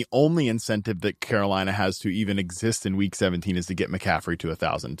think the only incentive that Carolina has to even exist in Week 17 is to get McCaffrey to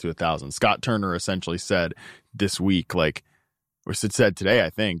 1,000. Scott Turner essentially said this week, or said today, I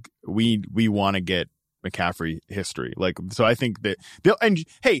think, we want to get McCaffrey history. So I think that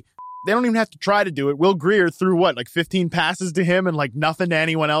they don't even have to try to do it. Will Grier threw 15 passes to him and nothing to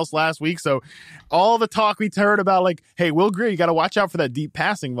anyone else last week. So all the talk we heard about hey, Will Grier, you got to watch out for that deep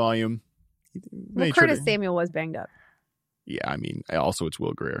passing volume. Well, Curtis Samuel was banged up. Yeah, I mean, also it's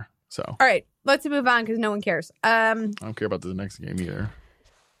Will Grier. So all right, let's move on because no one cares. I don't care about the next game either.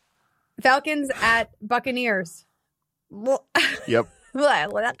 Falcons at Buccaneers. Yep.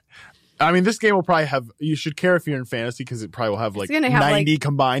 I mean, this game will probably have, you should care if you're in fantasy because it probably will have 90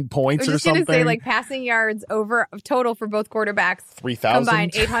 combined points or something. I was just going to say passing yards over total for both quarterbacks. 3,000.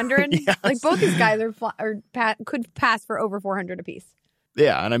 Combined 800. Yes. Both these guys could pass for over 400 apiece.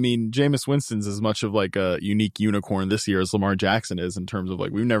 Yeah, and I mean, Jameis Winston's as much of a unique unicorn this year as Lamar Jackson is in terms of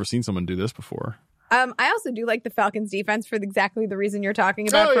we've never seen someone do this before. I also do like the Falcons defense for exactly the reason you're talking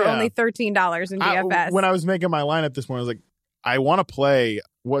about for only $13 in DFS. When I was making my lineup this morning, I was like, I want to play,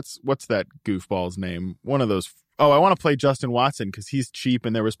 what's that goofball's name? One of those. I want to play Justin Watson because he's cheap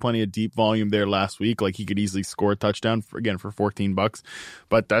and there was plenty of deep volume there last week. He could easily score a touchdown for $14.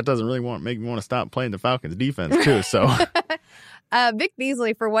 But that doesn't really make me want to stop playing the Falcons defense too. So Vic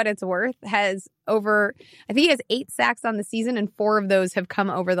Beasley, for what it's worth, has I think he has 8 sacks on the season, and 4 of those have come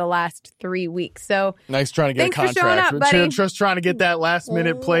over the last 3 weeks. So nice trying to get a contract. For showing up, buddy. Just trying to get that last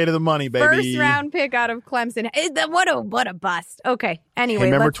minute play to the money, baby. First round pick out of Clemson. What a bust. Okay. Anyway,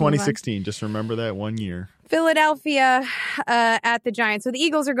 remember 2016. Just remember that 1 year. Philadelphia at the Giants. So the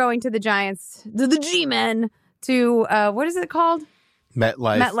Eagles are going to the Giants, to the G-Men, to what is it called?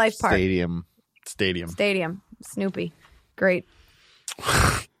 MetLife Park. Stadium. Snoopy. Great.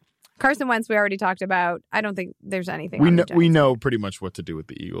 Carson Wentz, we already talked about. I don't think there's anything. We know pretty much what to do with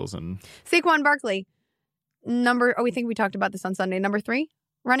the Eagles. And Saquon Barkley, we think we talked about this on Sunday. Number 3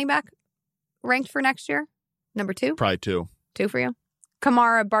 running back ranked for next year. Number 2? Probably 2. 2 for you.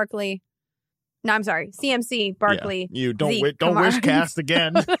 Kamara, Barkley. No, I'm sorry. CMC, Barkley. Yeah. You don't wish cast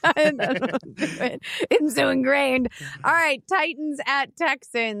again. It's so ingrained. All right, Titans at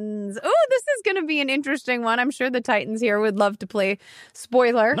Texans. Oh, this is going to be an interesting one. I'm sure the Titans here would love to play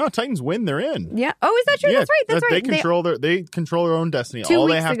spoiler. No, Titans win, they're in. Yeah. Oh, is that true? Yeah, That's right. They control their own destiny. All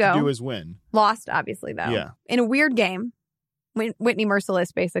they have to do is win. Lost, obviously, though. Yeah. In a weird game. Whitney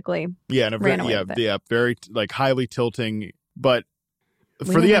Merciless, basically. Yeah, very highly tilting, but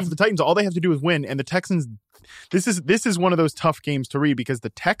for the Titans, all they have to do is win. And the Texans, this is one of those tough games to read because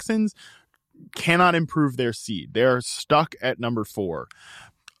the Texans cannot improve their seed. They're stuck at number 4.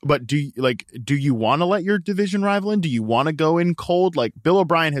 But do you want to let your division rival in? Do you want to go in cold? Bill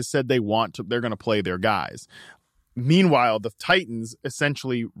O'Brien has said they're going to play their guys. Meanwhile, the Titans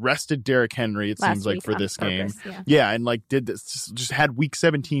essentially rested Derrick Henry, it seems like, for this game. Yeah, and did this, just had week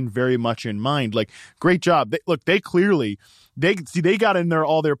 17 very much in mind. Great job. They clearly they got in there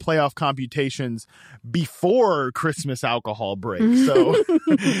all their playoff computations before Christmas alcohol break. So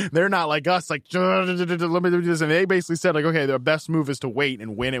they're not like us, let me do this. And they basically said, okay, their best move is to wait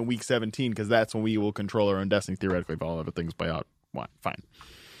and win in week 17 because that's when we will control our own destiny, theoretically, if all other things play out. Fine.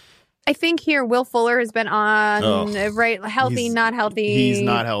 I think here Will Fuller has been on, healthy, not healthy. He's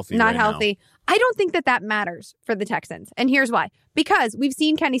not healthy. Not healthy. Now. I don't think that matters for the Texans. And here's why. Because we've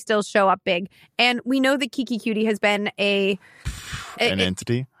seen Kenny Stills show up big. And we know that Kiki Cutie has been an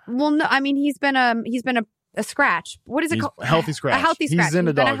entity. Well, no, I mean, he's been a scratch. What is it called? Healthy scratch. A healthy scratch. He's in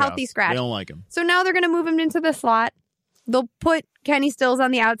a healthy scratch. They don't like him. So now they're going to move him into the slot. They'll put Kenny Stills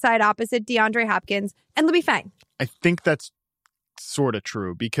on the outside opposite DeAndre Hopkins. And they'll be fine. I think that's sort of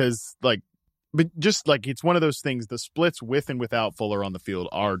true because but just it's one of those things, the splits with and without Fuller on the field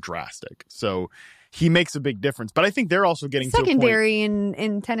are drastic. So he makes a big difference. But I think they're also getting secondary to a point,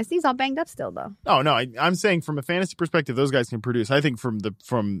 in Tennessee's all banged up still, though. Oh, no, I'm saying from a fantasy perspective, those guys can produce. I think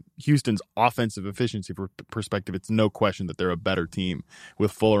from Houston's offensive efficiency perspective, it's no question that they're a better team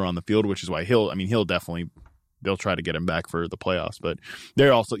with Fuller on the field, which is why they'll try to get him back for the playoffs. But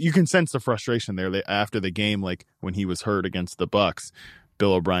they're also, you can sense the frustration there. After the game, when he was hurt against the Bucs,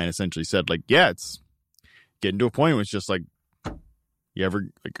 Bill O'Brien essentially said, it's getting to a point where it's just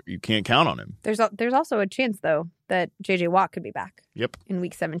you can't count on him. There's also a chance, though, that J.J. Watt could be back. Yep. In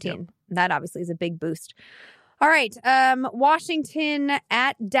week 17. Yep. That obviously is a big boost. All right. Washington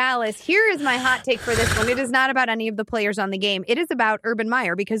at Dallas. Here is my hot take for this one. It is not about any of the players on the game. It is about Urban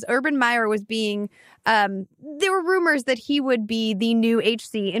Meyer because Urban Meyer was being there were rumors that he would be the new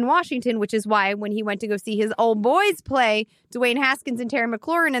HC in Washington, which is why when he went to go see his old boys play, Dwayne Haskins and Terry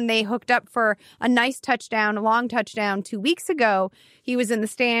McLaurin, and they hooked up for a nice touchdown, a long touchdown 2 weeks ago, he was in the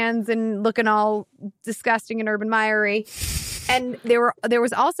stands and looking all disgusting and Urban Meyer-y. And there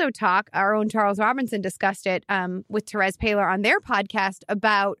was also talk, our own Charles Robinson discussed it with Therese Paylor on their podcast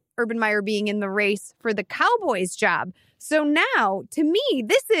about Urban Meyer being in the race for the Cowboys job. So now, to me,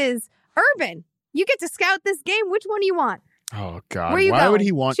 this is Urban. You get to scout this game. Which one do you want? Oh, God. Why would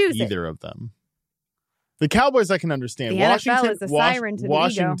he want either of them? The Cowboys, I can understand. The NFL is a siren to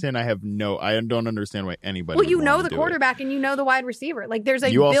Washington, the ego. I don't understand why anybody Well, you would know want the to quarterback and you know the wide receiver. There's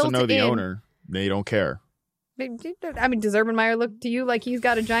a You also built-in... know the owner. They don't care. I mean, does Urban Meyer look to you like he's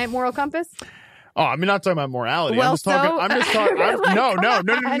got a giant moral compass? Oh, I'm not talking about morality. Well, I'm just talking.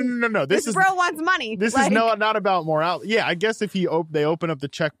 like, No. This bro wants money. This is not about morality. Yeah, I guess if they open up the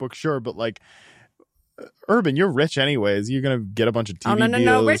checkbook, sure. But like, Urban, you're rich anyways. You're gonna get a bunch of TV deals.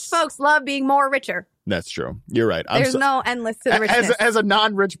 No. Rich folks love being more richer. That's true. You're right. There's no endless to the richness. As a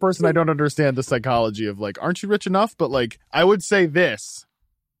non-rich person, I don't understand the psychology of like, aren't you rich enough? But like, I would say this.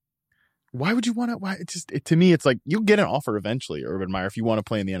 Why would you want to? Why to me, it's like you get an offer eventually, Urban Meyer, if you want to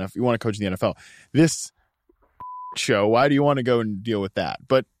play in the NFL, you want to coach in the NFL. This show, why do you want to go and deal with that?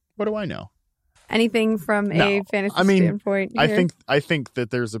 But what do I know? Anything from a fantasy standpoint? Here? I think that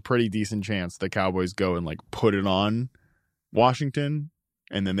there's a pretty decent chance the Cowboys go and like put it on Washington,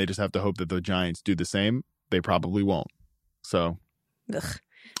 and then they just have to hope that the Giants do the same. They probably won't. So. Ugh.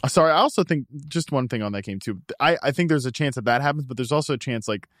 Sorry, I also think just one thing on that game too. I think there's a chance that happens, but there's also a chance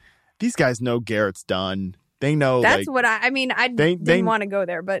like. These guys know Garrett's done. They know that's like, what I mean. I didn't want to go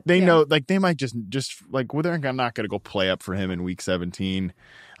there, but they know like they might just like well, they're not going to go play up for him in week 17.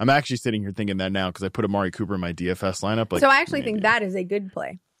 I'm actually sitting here thinking that now because I put Amari Cooper in my DFS lineup. Like, so I actually think that is a good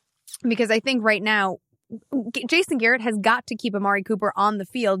play because I think right now Jason Garrett has got to keep Amari Cooper on the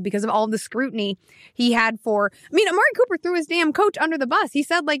field because of all the scrutiny he had for. I mean, Amari Cooper threw his damn coach under the bus. He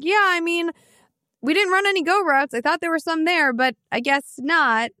said like, yeah, I mean, we didn't run any go routes. I thought there were some there, but I guess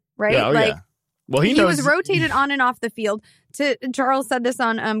not. Right? Yeah, like, Well, he was rotated on and off the field. Charles said this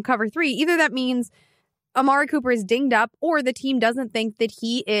on Cover 3. Either that means Amari Cooper is dinged up or the team doesn't think that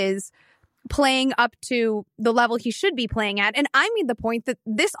he is playing up to the level he should be playing at. And I made the point that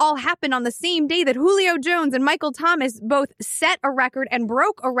this all happened on the same day that Julio Jones and Michael Thomas both set a record and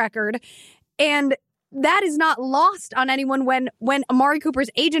broke a record. And that is not lost on anyone when Amari Cooper's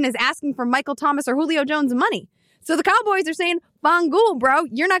agent is asking for Michael Thomas or Julio Jones money. So the Cowboys are saying, Bangul, bro,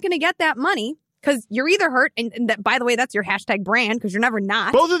 you're not going to get that money because you're either hurt. And that, by the way, that's your hashtag brand because you're never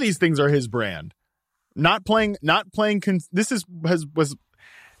not. Both of these things are his brand. Not playing. This is the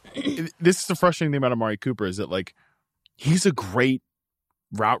frustrating thing about Amari Cooper is that like he's a great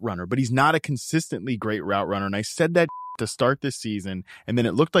route runner, but he's not a consistently great route runner. And I said that to start this season, and then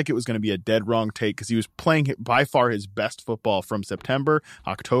it looked like it was going to be a dead wrong take because he was playing by far his best football from September,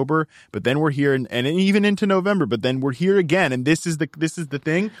 October, but then we're here and even into November, but then we're here again, and this is the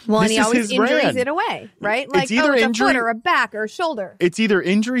thing. Well, this and he always injuries brand. It away, right? Like it's either it's injury, a foot or a back or a shoulder. It's either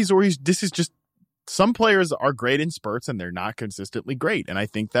injuries or this is just some players are great in spurts and they're not consistently great, and I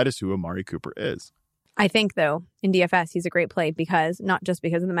think that is who Amari Cooper is. I think though in DFS he's a great play because not just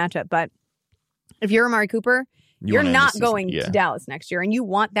because of the matchup, but if you're Amari Cooper. You're not going to Dallas next year, and you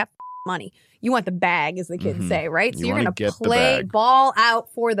want that money. You want the bag, as the kids say, right? So you're going to play ball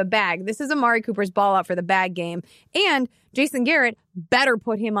out for the bag. This is Amari Cooper's ball out for the bag game. And Jason Garrett better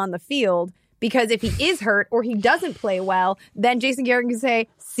put him on the field because if he is hurt or he doesn't play well, then Jason Garrett can say,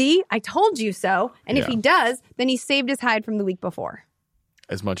 see, I told you so. And if he does, then he saved his hide from the week before.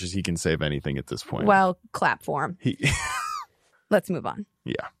 As much as he can save anything at this point. Well, clap for him. Let's move on.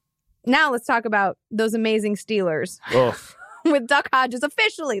 Yeah. Now let's talk about those amazing Steelers with Duck Hodges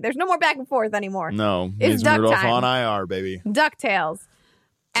officially. There's no more back and forth anymore. No, it's Duck Rudolph time. On IR, baby. DuckTales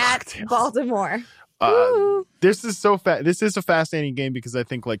at Baltimore. This is This is a fascinating game because I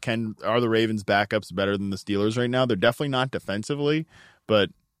think like are the Ravens backups better than the Steelers right now? They're definitely not defensively, but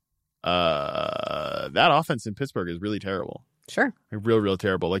that offense in Pittsburgh is really terrible. Sure. Real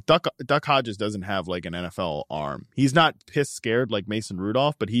terrible. Like Duck Hodges doesn't have like an NFL arm. He's not piss scared like Mason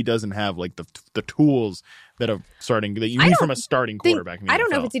Rudolph, but he doesn't have like the tools that you need from a starting quarterback. I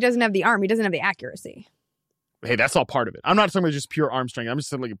don't know if he doesn't have the arm. He doesn't have the accuracy. Hey, that's all part of it. I'm not talking about just pure arm strength. I'm just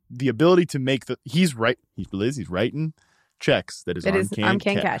saying like the ability to make he's writing checks that his arm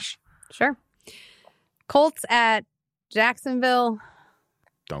can't cash. Sure. Colts at Jacksonville.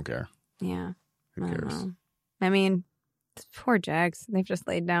 Don't care. Yeah. Who cares? I mean, poor Jags. They've just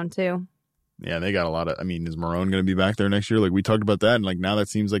laid down too. Yeah, they got a lot of. I mean, is Marone going to be back there next year? Like we talked about that, and like now that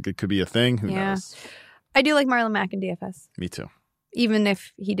seems like it could be a thing. Who knows? I do like Marlon Mack in DFS. Me too. Even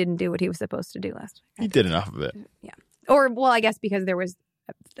if he didn't do what he was supposed to do last week. He did enough of it. Yeah. Or I guess because there was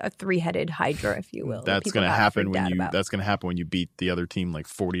a three-headed hydra, if you will. That's going to happen when you beat the other team like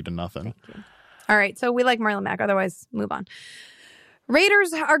 40-0. Thank you. All right, so we like Marlon Mack. Otherwise, move on.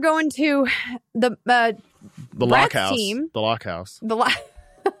 Raiders are going to the Lock House team. The Lock House.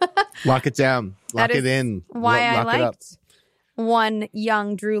 Lock it down. Lock it in. Why I Lock it up. liked one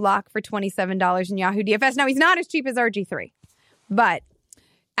young Drew Lock for $27 in Yahoo DFS. Now, he's not as cheap as RG3, but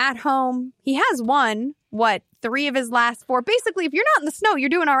at home, he has won, 3 of his last 4. Basically, if you're not in the snow, you're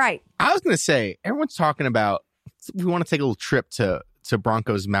doing all right. I was going to say, everyone's talking about, we want to take a little trip to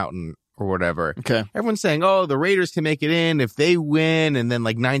Broncos Mountain or whatever. Okay. Everyone's saying, the Raiders can make it in if they win and then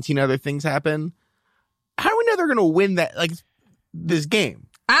like 19 other things happen. How do we know they're going to win that this game?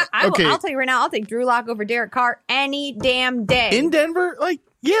 I'll tell you right now, I'll take Drew Lock over Derek Carr any damn day. In Denver?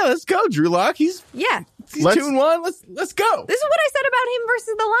 Yeah, let's go, Drew Lock. He's 2-1. Let's go. This is what I said about him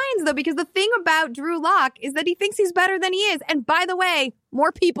versus the Lions, though, because the thing about Drew Lock is that he thinks he's better than he is. And by the way,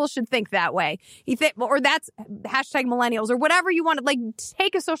 more people should think that way. Or that's hashtag millennials or whatever you want to,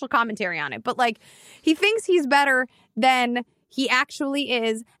 take a social commentary on it. But, he thinks he's better than he actually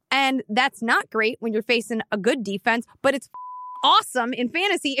is. And that's not great when you're facing a good defense, but it's awesome in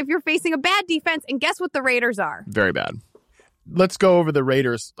fantasy if you're facing a bad defense. And guess what the Raiders are? Very bad. Let's go over the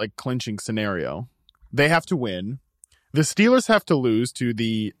Raiders clinching scenario. They have to win. The Steelers have to lose to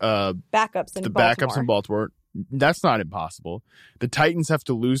the backups in Baltimore. That's not impossible. The Titans have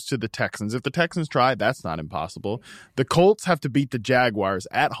to lose to the Texans. If the Texans try, that's not impossible. The Colts have to beat the Jaguars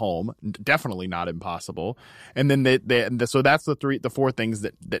at home. Definitely not impossible. And then so that's the four things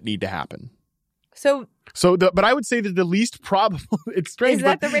that need to happen. But I would say that the least probable, it's strange, is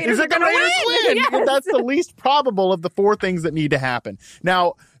that the Raiders are going to win. Yes. That's the least probable of the four things that need to happen.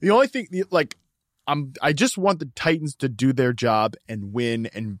 Now, the only thing, I just want the Titans to do their job and win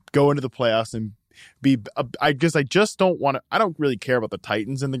and go into the playoffs and I just don't want to, I don't really care about the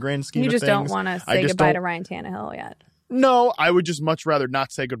Titans in the grand scheme of things. You just don't want to say goodbye to Ryan Tannehill yet. No, I would just much rather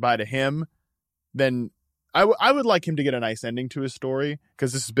not say goodbye to him than... I would like him to get a nice ending to his story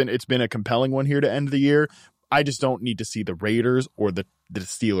because it's been a compelling one here to end the year. I just don't need to see the Raiders or the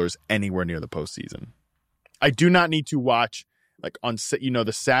Steelers anywhere near the postseason. I do not need to watch on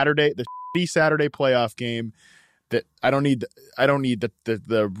the Saturday playoff game. That I don't need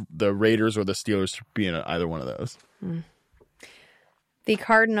the Raiders or the Steelers to be in either one of those. The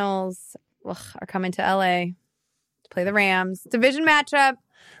Cardinals are coming to LA to play the Rams. Division matchup.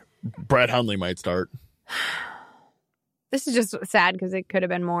 Brett Hundley might start. This is just sad because it could have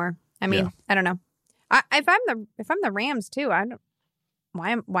been more. I mean, I don't know. If I'm the Rams too,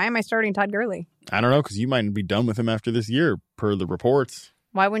 why am I starting Todd Gurley? I don't know because you might be done with him after this year, per the reports.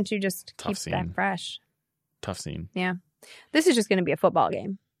 Why wouldn't you just keep that fresh? Tough scene. Yeah, this is just going to be a football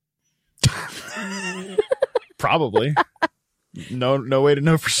game. Probably. No way to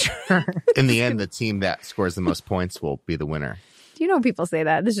know for sure. In the end, the team that scores the most points will be the winner. Do you know people say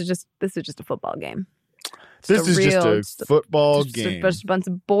that? This is just a football game. This is just a football game. Just a bunch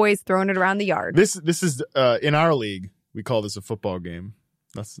of boys throwing it around the yard. This is in our league. We call this a football game.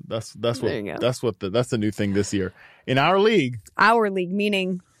 That's the new thing this year. In our league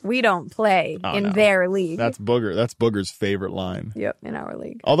meaning we don't play their league. That's Booger's favorite line. Yep, in our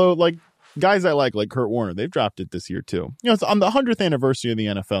league. Although guys I like Kurt Warner, they've dropped it this year too. It's on the 100th anniversary of the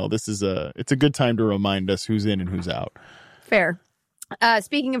NFL. It's a good time to remind us who's in and who's out. Fair.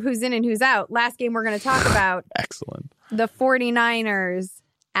 Speaking of who's in and who's out, last game we're going to talk about. Excellent. The 49ers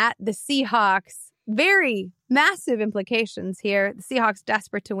at the Seahawks. Very massive implications here. The Seahawks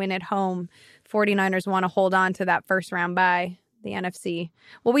desperate to win at home. 49ers want to hold on to that first round bye, the NFC.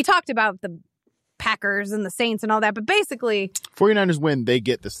 Well, we talked about the Packers and the Saints and all that, but basically 49ers win, they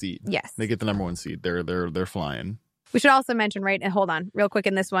get the seed. Yes. They get the number one seed. They're flying. We should also mention, right, and hold on real quick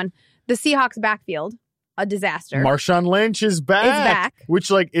in this one, the Seahawks backfield. A disaster. Marshawn Lynch is back.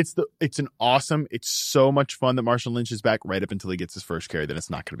 Which it's so much fun that Marshawn Lynch is back right up until he gets his first carry. Then it's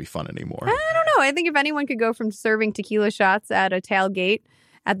not going to be fun anymore. I don't know. I think if anyone could go from serving tequila shots at a tailgate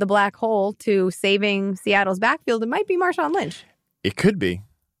at the Black Hole to saving Seattle's backfield, it might be Marshawn Lynch. It could be.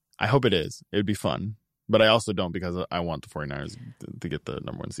 I hope it is. It would be fun. But I also don't because I want the 49ers to get the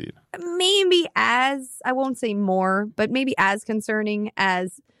number one seed. Maybe I won't say more, but maybe as concerning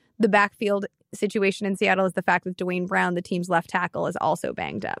as the backfield situation in Seattle is the fact that Dwayne Brown, the team's left tackle, is also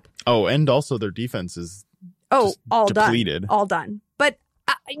banged up. Oh, and also their defense is all depleted. All done. But,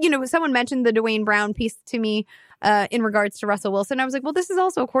 someone mentioned the Dwayne Brown piece to me in regards to Russell Wilson. I was like, well, this is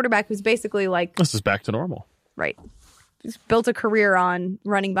also a quarterback who's basically this is back to normal. Right. He's built a career on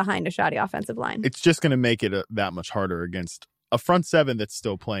running behind a shoddy offensive line. It's just going to make it that much harder against a front seven that's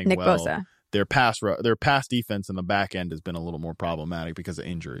still playing Nick well. Bosa. Their pass defense in the back end has been a little more problematic because of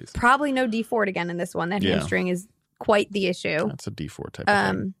injuries. Probably no D Ford again in this one. That hamstring is quite the issue. That's a D Ford type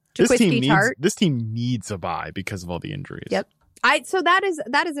of thing. This team needs a bye because of all the injuries. Yep. So that is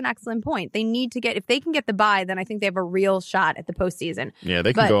an excellent point. They need to if they can get the bye, then I think they have a real shot at the postseason. Yeah,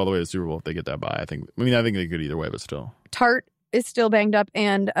 they can go all the way to the Super Bowl if they get that bye. I think they could either way, but still. Tart is still banged up,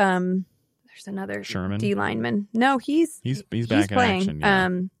 and there's another Sherman D lineman. No, he's back playing. in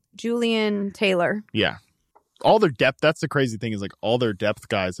action. Yeah. Julian Taylor. Yeah. All their depth, that's the crazy thing is all their depth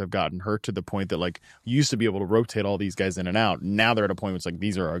guys have gotten hurt to the point that you used to be able to rotate all these guys in and out. Now they're at a point where it's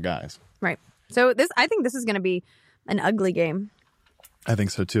these are our guys. Right. So I think this is going to be an ugly game. I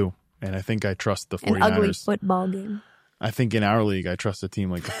think so too. And I think I trust the 49ers. An ugly football game. I think in our league, I trust a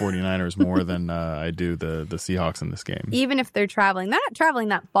team like the 49ers more than I do the Seahawks in this game. Even if they're traveling. They're not traveling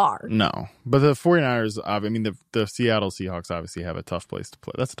that far. No. But the 49ers, I mean, the Seattle Seahawks obviously have a tough place to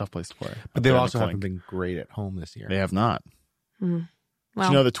play. That's a tough place to play. But they also haven't been great at home this year. They have not. Well, but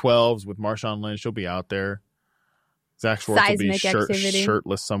you know, the 12s with Marshawn Lynch, he'll be out there. Zach Schwartz will be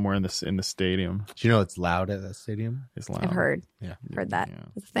shirtless somewhere in the stadium. Do you know it's loud at that stadium? It's loud. I've heard. Yeah. Heard that. Yeah.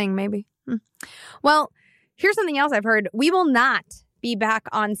 It's a thing, maybe. Well, here's something else I've heard. We will not be back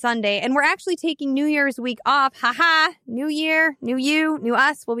on Sunday, and we're actually taking New Year's week off. Ha! New year, new you, new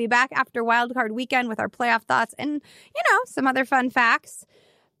us. We'll be back after Wildcard Weekend with our playoff thoughts and, some other fun facts.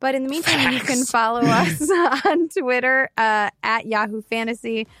 But in the meantime, you can follow us on Twitter at Yahoo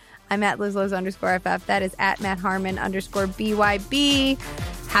Fantasy. I'm at LizLoz_FF. That is at Matt Harmon _BYB.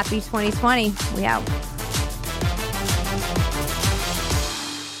 Happy 2020. We out.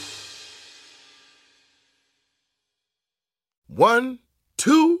 One,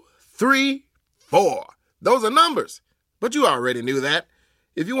 two, three, four. Those are numbers. But you already knew that.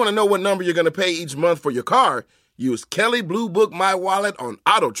 If you want to know what number you're going to pay each month for your car, use Kelley Blue Book My Wallet on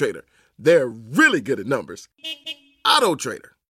AutoTrader. They're really good at numbers. AutoTrader.